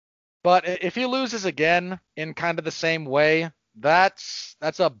 But if he loses again in kind of the same way, that's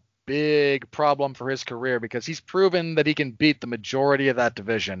a big problem for his career, because he's proven that he can beat the majority of that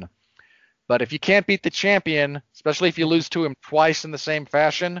division. But if you can't beat the champion, especially if you lose to him twice in the same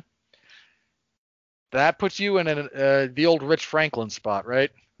fashion, that puts you in the old Rich Franklin spot, right?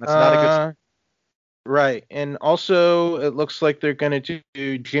 That's not a good. Right, and also it looks like they're going to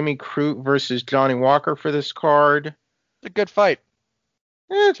do Jimmy Crute versus Johnny Walker for this card. It's a good fight.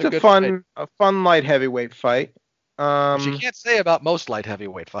 It's a fun light heavyweight fight. Which you can't say about most light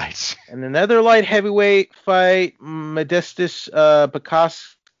heavyweight fights. And another light heavyweight fight, Modestas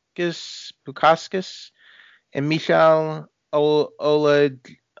Bukauskas and Michal Olad.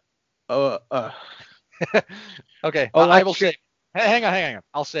 Okay, I will save. Hang on.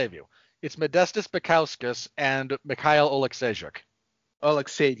 I'll save you. It's Modestas Bukauskas and Mikhail Oleksiejczuk.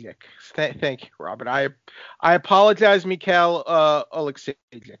 Thank you, Robert. I apologize, Mikhail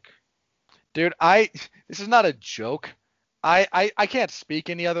Oleksiejczuk. Dude, this is not a joke. I can't speak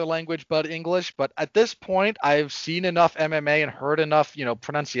any other language but English, but at this point I've seen enough MMA and heard enough,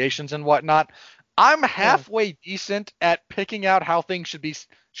 pronunciations and whatnot. I'm halfway decent at picking out how things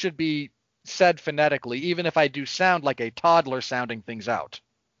should be said phonetically, even if I do sound like a toddler sounding things out.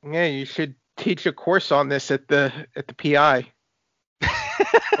 Yeah, you should teach a course on this at the PI.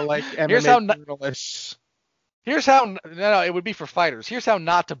 Like MMA journalists. Here's how. No, it would be for fighters. Here's how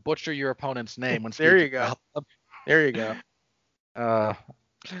not to butcher your opponent's name when there you go. There you go. Uh,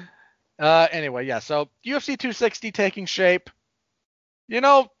 anyway, yeah. So UFC 260 taking shape.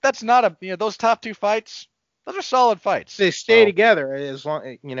 That's not those top two fights. Those are solid fights. They stay So, together as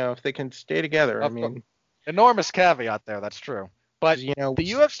long, if they can stay together. I of course, mean, enormous caveat there. That's true. But 'cause, the we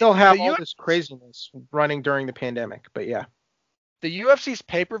UFC, still have the all U, this craziness running during the pandemic. But yeah. the UFC's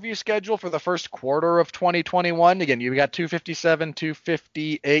pay-per-view schedule for the first quarter of 2021. Again, you got 257,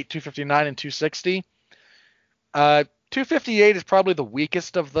 258, 259, and 260. 258 is probably the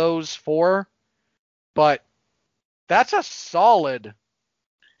weakest of those four, but that's a solid.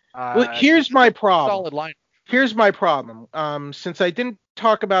 Well, here's my problem. Solid line. Here's my problem. Since I didn't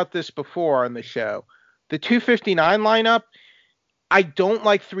talk about this before on the show, the 259 lineup, I don't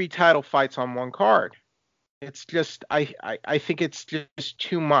like 3 title fights on one card. It's just I think it's just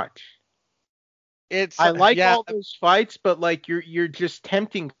too much. I like all those fights, but like you're just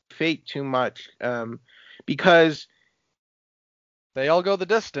tempting fate too much. Because they all go the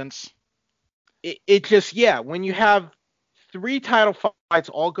distance. It just, when you have 3 title fights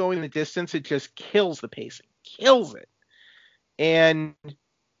all going the distance, it just kills the pacing. Kills it. And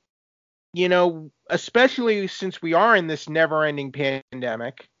especially since we are in this never-ending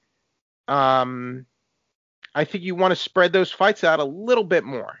pandemic, I think you want to spread those fights out a little bit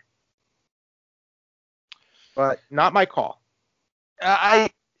more. But not my call.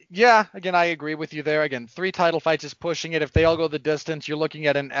 Again, I agree with you there. Again, 3 title fights is pushing it. If they all go the distance, you're looking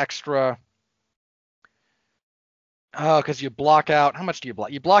at an extra. Because you block out. How much do you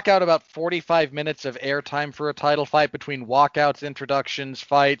block? You block out about 45 minutes of airtime for a title fight between walkouts, introductions,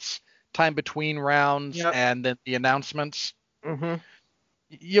 fights, time between rounds, and then the announcements. Mm-hmm.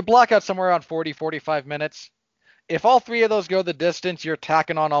 You block out somewhere around 40, 45 minutes. If all 3 of those go the distance, you're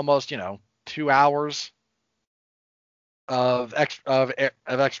tacking on almost, 2 hours of extra,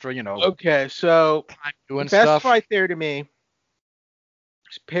 Okay, so time doing the best stuff. fight there to me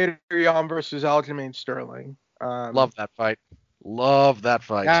is Petr Yan versus Aljamain Sterling. Love that fight.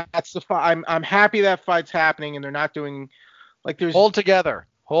 That's the fight. I'm happy that fight's happening, and they're not doing like there's hold together.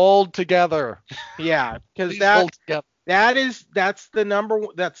 Yeah, because that's the number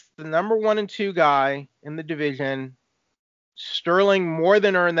 1 and 2 guy in the division. Sterling more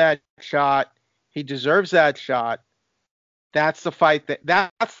than earned that shot. He deserves that shot. That's the fight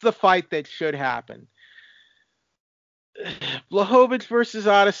that should happen. Blachowicz versus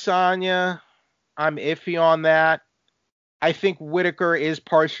Adesanya, I'm iffy on that. I think Whitaker is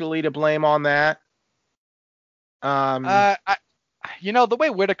partially to blame on that. The way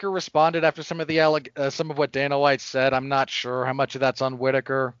Whitaker responded after some of what Dana White said, I'm not sure how much of that's on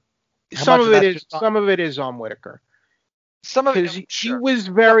Whitaker. Some of it is on Whitaker. Some of it, he was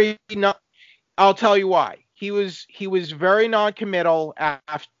very not. I'll tell you why. He was very non-committal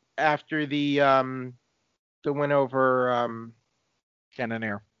after the win over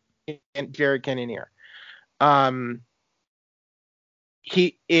Cannonier. Jared Cannonier.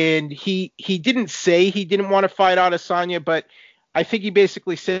 He didn't say he didn't want to fight Adesanya, but I think he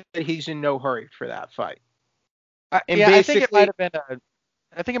basically said that he's in no hurry for that fight. I think it might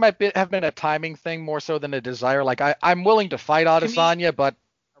have been have been a timing thing more so than a desire. Like I'm willing to fight Adesanya, but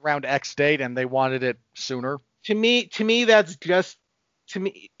around X date, and they wanted it sooner. To me, that's just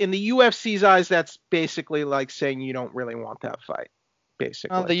in the UFC's eyes, that's basically like saying you don't really want that fight.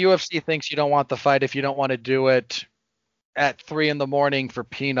 Basically, the UFC thinks you don't want the fight if you don't want to do it at 3 a.m. for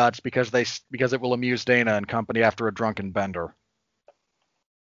peanuts because it will amuse Dana and company after a drunken bender.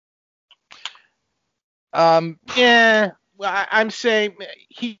 Yeah. Well, I'm saying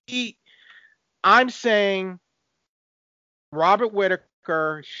Robert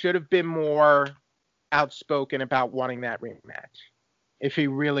Whitaker should have been more outspoken about wanting that rematch if he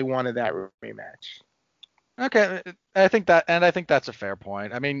really wanted that rematch. Okay, I think that's a fair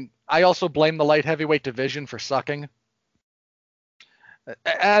point. I mean, I also blame the light heavyweight division for sucking.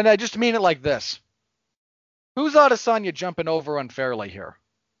 And I just mean it like this. Who's Adesanya jumping over unfairly here?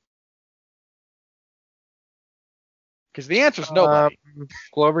 Because the answer's nobody.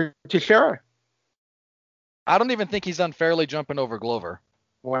 Glover Teixeira. I don't even think he's unfairly jumping over Glover.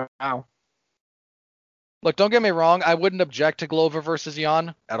 Wow. Look, don't get me wrong. I wouldn't object to Glover versus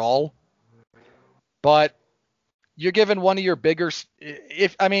Yan at all. But you're given one of your bigger...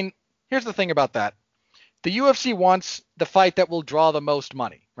 here's the thing about that. The UFC wants the fight that will draw the most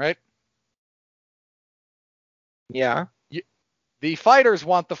money, right? Yeah. The fighters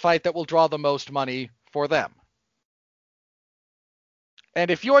want the fight that will draw the most money for them. And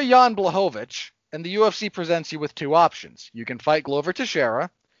if you're Jan Blachowicz and the UFC presents you with 2 options, you can fight Glover Teixeira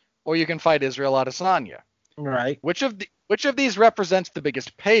or you can fight Israel Adesanya. Right. Which of these represents the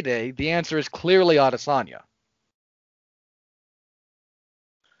biggest payday? The answer is clearly Adesanya.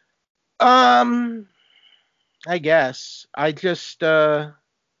 I guess. I just I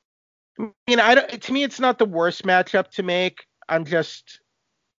don't, to me it's not the worst matchup to make. I don't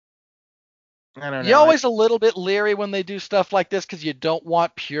You're know. always a little bit leery when they do stuff like this because you don't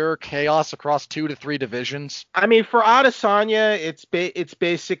want pure chaos across 2 to 3 divisions. I mean, for Adesanya, it's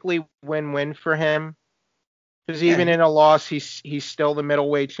basically win-win for him. Because even in a loss, he's still the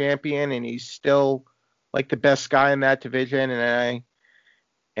middleweight champion, and he's still like the best guy in that division.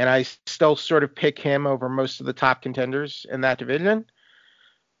 And I still sort of pick him over most of the top contenders in that division.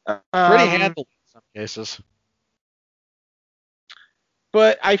 Pretty handily in some cases.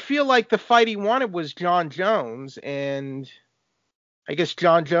 But I feel like the fight he wanted was John Jones, and I guess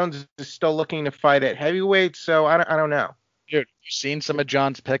John Jones is still looking to fight at heavyweight, so I don't know. Dude, you seen some of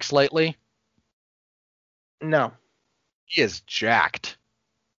John's picks lately? No. He is jacked.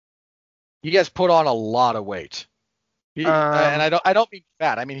 He has put on a lot of weight. And I don't mean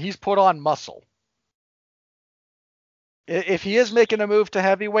fat. I mean he's put on muscle. If he is making a move to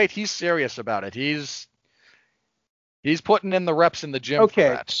heavyweight, he's serious about it. He's putting in the reps in the gym for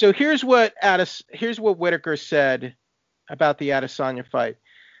that. So here's what Whitaker said about the Adesanya fight.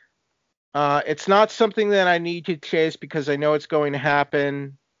 It's not something that I need to chase because I know it's going to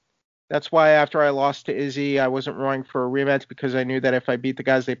happen. That's why after I lost to Izzy, I wasn't rooting for a rematch because I knew that if I beat the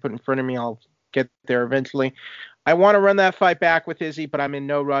guys they put in front of me, I'll get there eventually. I want to run that fight back with Izzy, but I'm in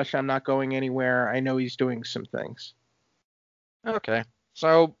no rush. I'm not going anywhere. I know he's doing some things. Okay.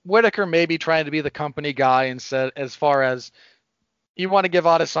 So Whitaker may be trying to be the company guy and said, as far as you want to give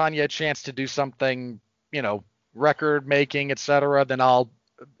Adesanya a chance to do something, record making, etc., then I'll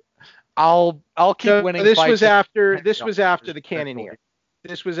keep winning this fights. Was after the Cannonier.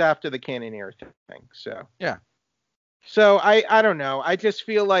 This was after the Cannonier thing. So yeah. So I don't know. I just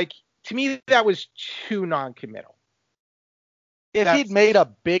feel like to me that was too non-committal. If he'd made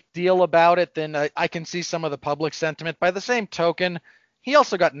a big deal about it, then I can see some of the public sentiment. By the same token, he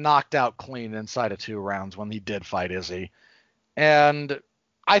also got knocked out clean inside of 2 rounds when he did fight Izzy. And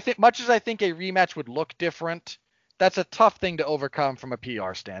I think, much as I think a rematch would look different, that's a tough thing to overcome from a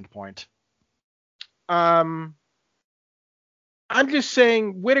PR standpoint. I'm just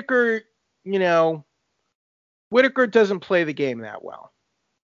saying Whitaker doesn't play the game that well.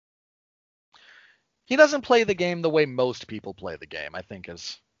 He doesn't play the game the way most people play the game, I think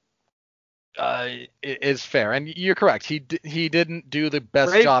is fair. And you're correct. He didn't do the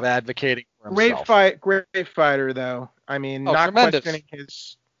best job advocating for himself. Great fighter, though. I mean, not tremendous. Questioning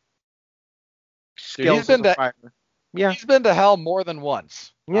his skills as a fighter. Yeah. He's been to hell more than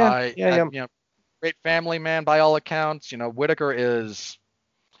once. Yeah. Great family man by all accounts. Whitaker is.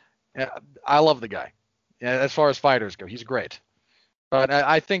 I love the guy. As far as fighters go, he's great. But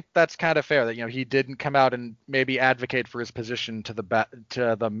I think that's kind of fair that he didn't come out and maybe advocate for his position to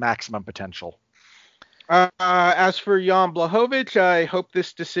the maximum potential. As for Jan Blachowicz, I hope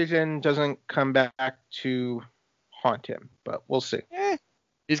this decision doesn't come back to haunt him, but we'll see.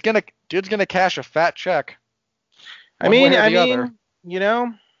 Dude's gonna cash a fat check. At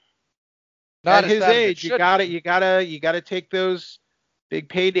his age, you gotta take those big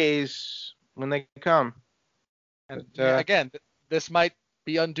paydays when they come. And again, this might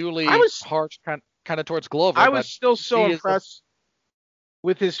be unduly harsh, kind of towards Glover. I was still so impressed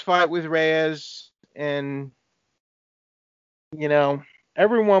with his fight with Reyes, and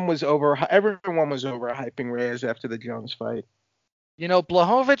everyone was overhyping Reyes after the Jones fight.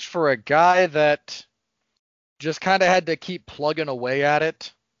 Blachowicz, for a guy that just kind of had to keep plugging away at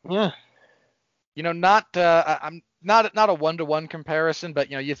it. Yeah. I'm not a 1-to-1 comparison, but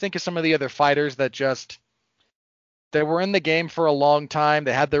you think of some of the other fighters that they were in the game for a long time.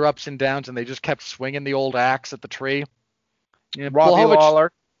 They had their ups and downs, and they just kept swinging the old axe at the tree.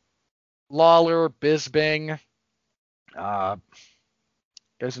 Robbie Lawler, Bisping.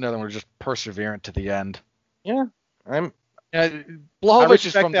 There's another one who's just perseverant to the end. Yeah, Blachowicz I respect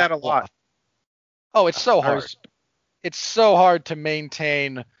is from that a lot. Oh, it's so hard. It's so hard to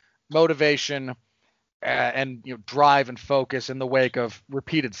maintain motivation and drive and focus in the wake of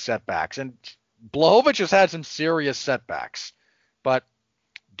repeated setbacks. And Blachowicz has had some serious setbacks, but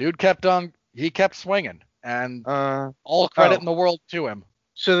dude kept swinging, and all credit in the world to him.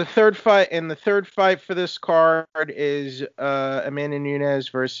 So the third fight for this card is Amanda Nunes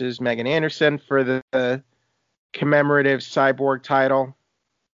versus Megan Anderson for the commemorative Cyborg title.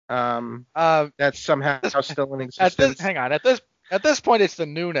 That's somehow still in existence. At this point, it's the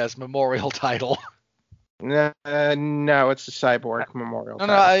Nunes Memorial title. No, it's the Cyborg Memorial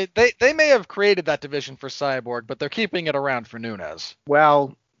title. No, they may have created that division for Cyborg, but they're keeping it around for Nunes.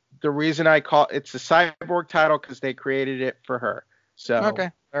 Well, the reason I call it's the Cyborg title because they created it for her. So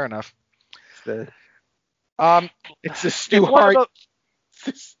okay, fair enough. Um, It's the if one of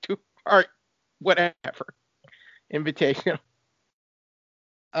Stu Hart, whatever, invitation.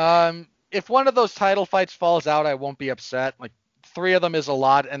 if one of those title fights falls out, I won't be upset. Like 3 of them is a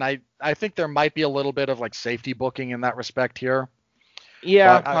lot, and I think there might be a little bit of like safety booking in that respect here.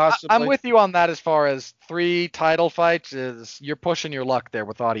 Yeah, But possibly. I'm with you on that as far as 3 title fights is you're pushing your luck there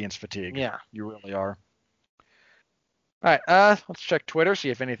with audience fatigue. Yeah. You really are. All right, let's check Twitter,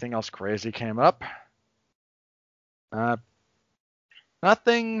 see if anything else crazy came up.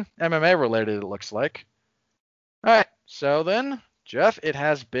 Nothing MMA related, it looks like. All right, so then, Jeff, it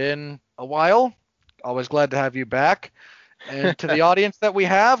has been a while. Always glad to have you back. And to the audience that we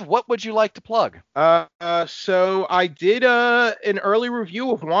have, what would you like to plug? So I did an early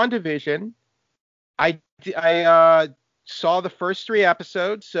review of WandaVision. I saw the first 3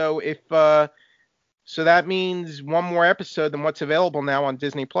 episodes, so so that means one more episode than what's available now on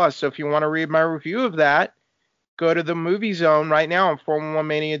Disney Plus. So if you want to read my review of that, go to the Movie Zone right now on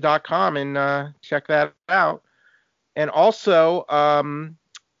 411mania.com and check that out. And also,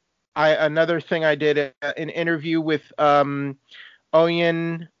 another thing I did an interview with Oyen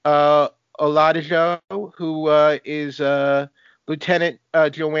Oladijo, who is Lieutenant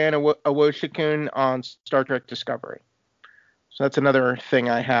Joanna Awoshikun on Star Trek Discovery. So that's another thing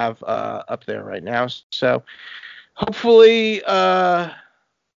I have up there right now. So hopefully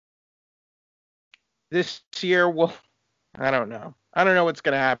this year will. I don't know what's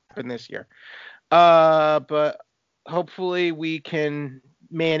going to happen this year. But hopefully we can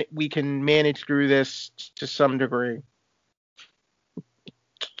manage through this to some degree.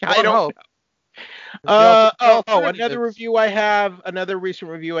 I don't know. Another review I have, another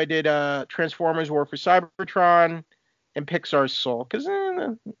recent review I did, Transformers War for Cybertron and Pixar's Soul, because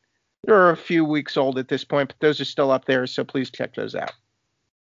they're a few weeks old at this point, but those are still up there, so please check those out.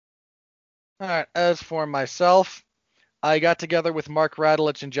 All right, as for myself, I got together with Mark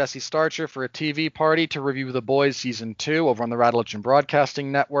Radulich and Jesse Starcher for a TV party to review The Boys Season 2 over on the Radulich and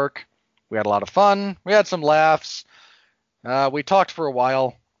Broadcasting Network. We had a lot of fun. We had some laughs. We talked for a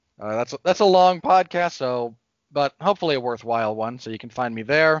while. That's a long podcast, but hopefully a worthwhile one, so you can find me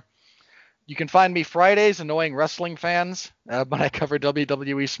there. You can find me Fridays, annoying wrestling fans, when I cover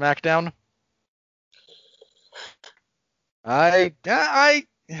WWE SmackDown. I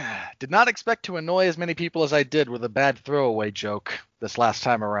did not expect to annoy as many people as I did with a bad throwaway joke this last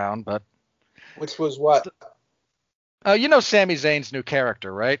time around, but... Which was what? You know Sami Zayn's new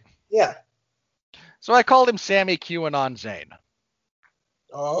character, right? Yeah. So I called him Sammy QAnon Zayn.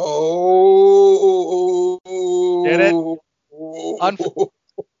 Oh. Get it?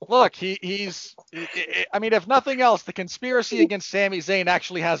 Look, he's... I mean, if nothing else, the conspiracy against Sami Zayn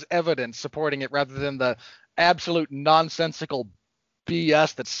actually has evidence supporting it rather than the absolute nonsensical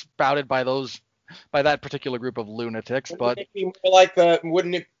BS that's spouted by that particular group of lunatics.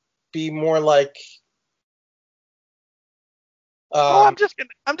 Wouldn't it be more like I'm just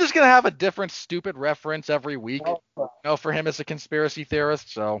gonna have a different stupid reference every week, for him as a conspiracy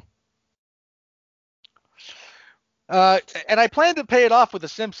theorist. So, and I plan to pay it off with a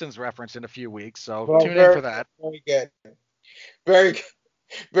Simpsons reference in a few weeks. So tune in for that. Very good, very good,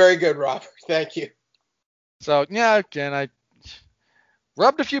 very good, Robert. Thank you. So yeah, again, I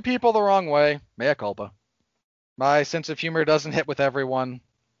rubbed a few people the wrong way. Mea culpa. My sense of humor doesn't hit with everyone,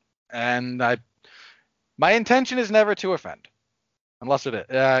 and my intention is never to offend. Unless it is.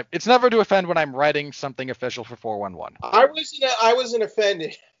 It's never to offend when I'm writing something official for 411. I wasn't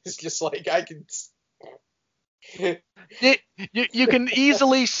offended. It's just like I can. You can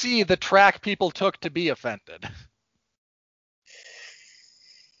easily see the track people took to be offended.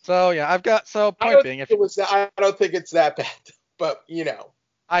 So yeah, point being, I don't think it's that bad, but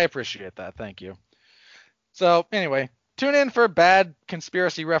I appreciate that. Thank you. So anyway, tune in for bad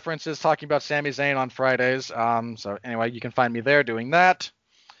conspiracy references talking about Sami Zayn on Fridays. So anyway, you can find me there doing that.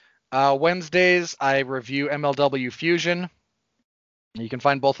 Wednesdays, I review MLW Fusion. You can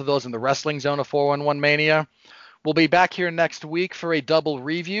find both of those in the Wrestling Zone of 411 Mania. We'll be back here next week for a double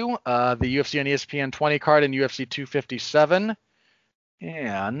review, the UFC and ESPN 20 card and UFC 257.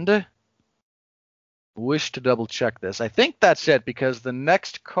 And wish to double check this. I think that's it, because the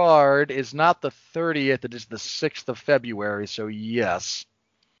next card is not the 30th, it is the 6th of February, so yes.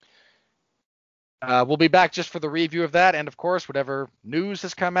 We'll be back just for the review of that, and of course, whatever news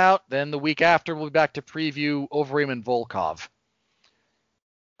has come out, then the week after we'll be back to preview Overeem and Volkov.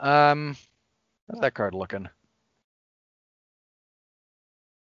 How's that card looking?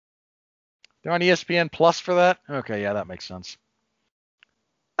 They're on ESPN Plus for that? Okay, yeah, that makes sense.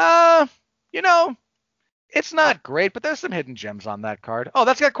 It's not great, but there's some hidden gems on that card. Oh,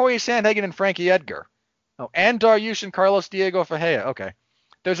 that's got Corey Sandhagen and Frankie Edgar. Oh, and Dariush and Carlos Diego Ferreira. Okay.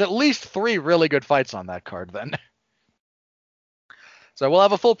 There's at least 3 really good fights on that card then. So we'll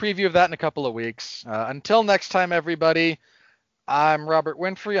have a full preview of that in a couple of weeks. Until next time, everybody, I'm Robert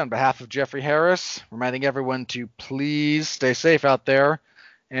Winfrey on behalf of Jeffrey Harris, reminding everyone to please stay safe out there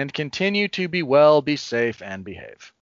and continue to be well, be safe, and behave.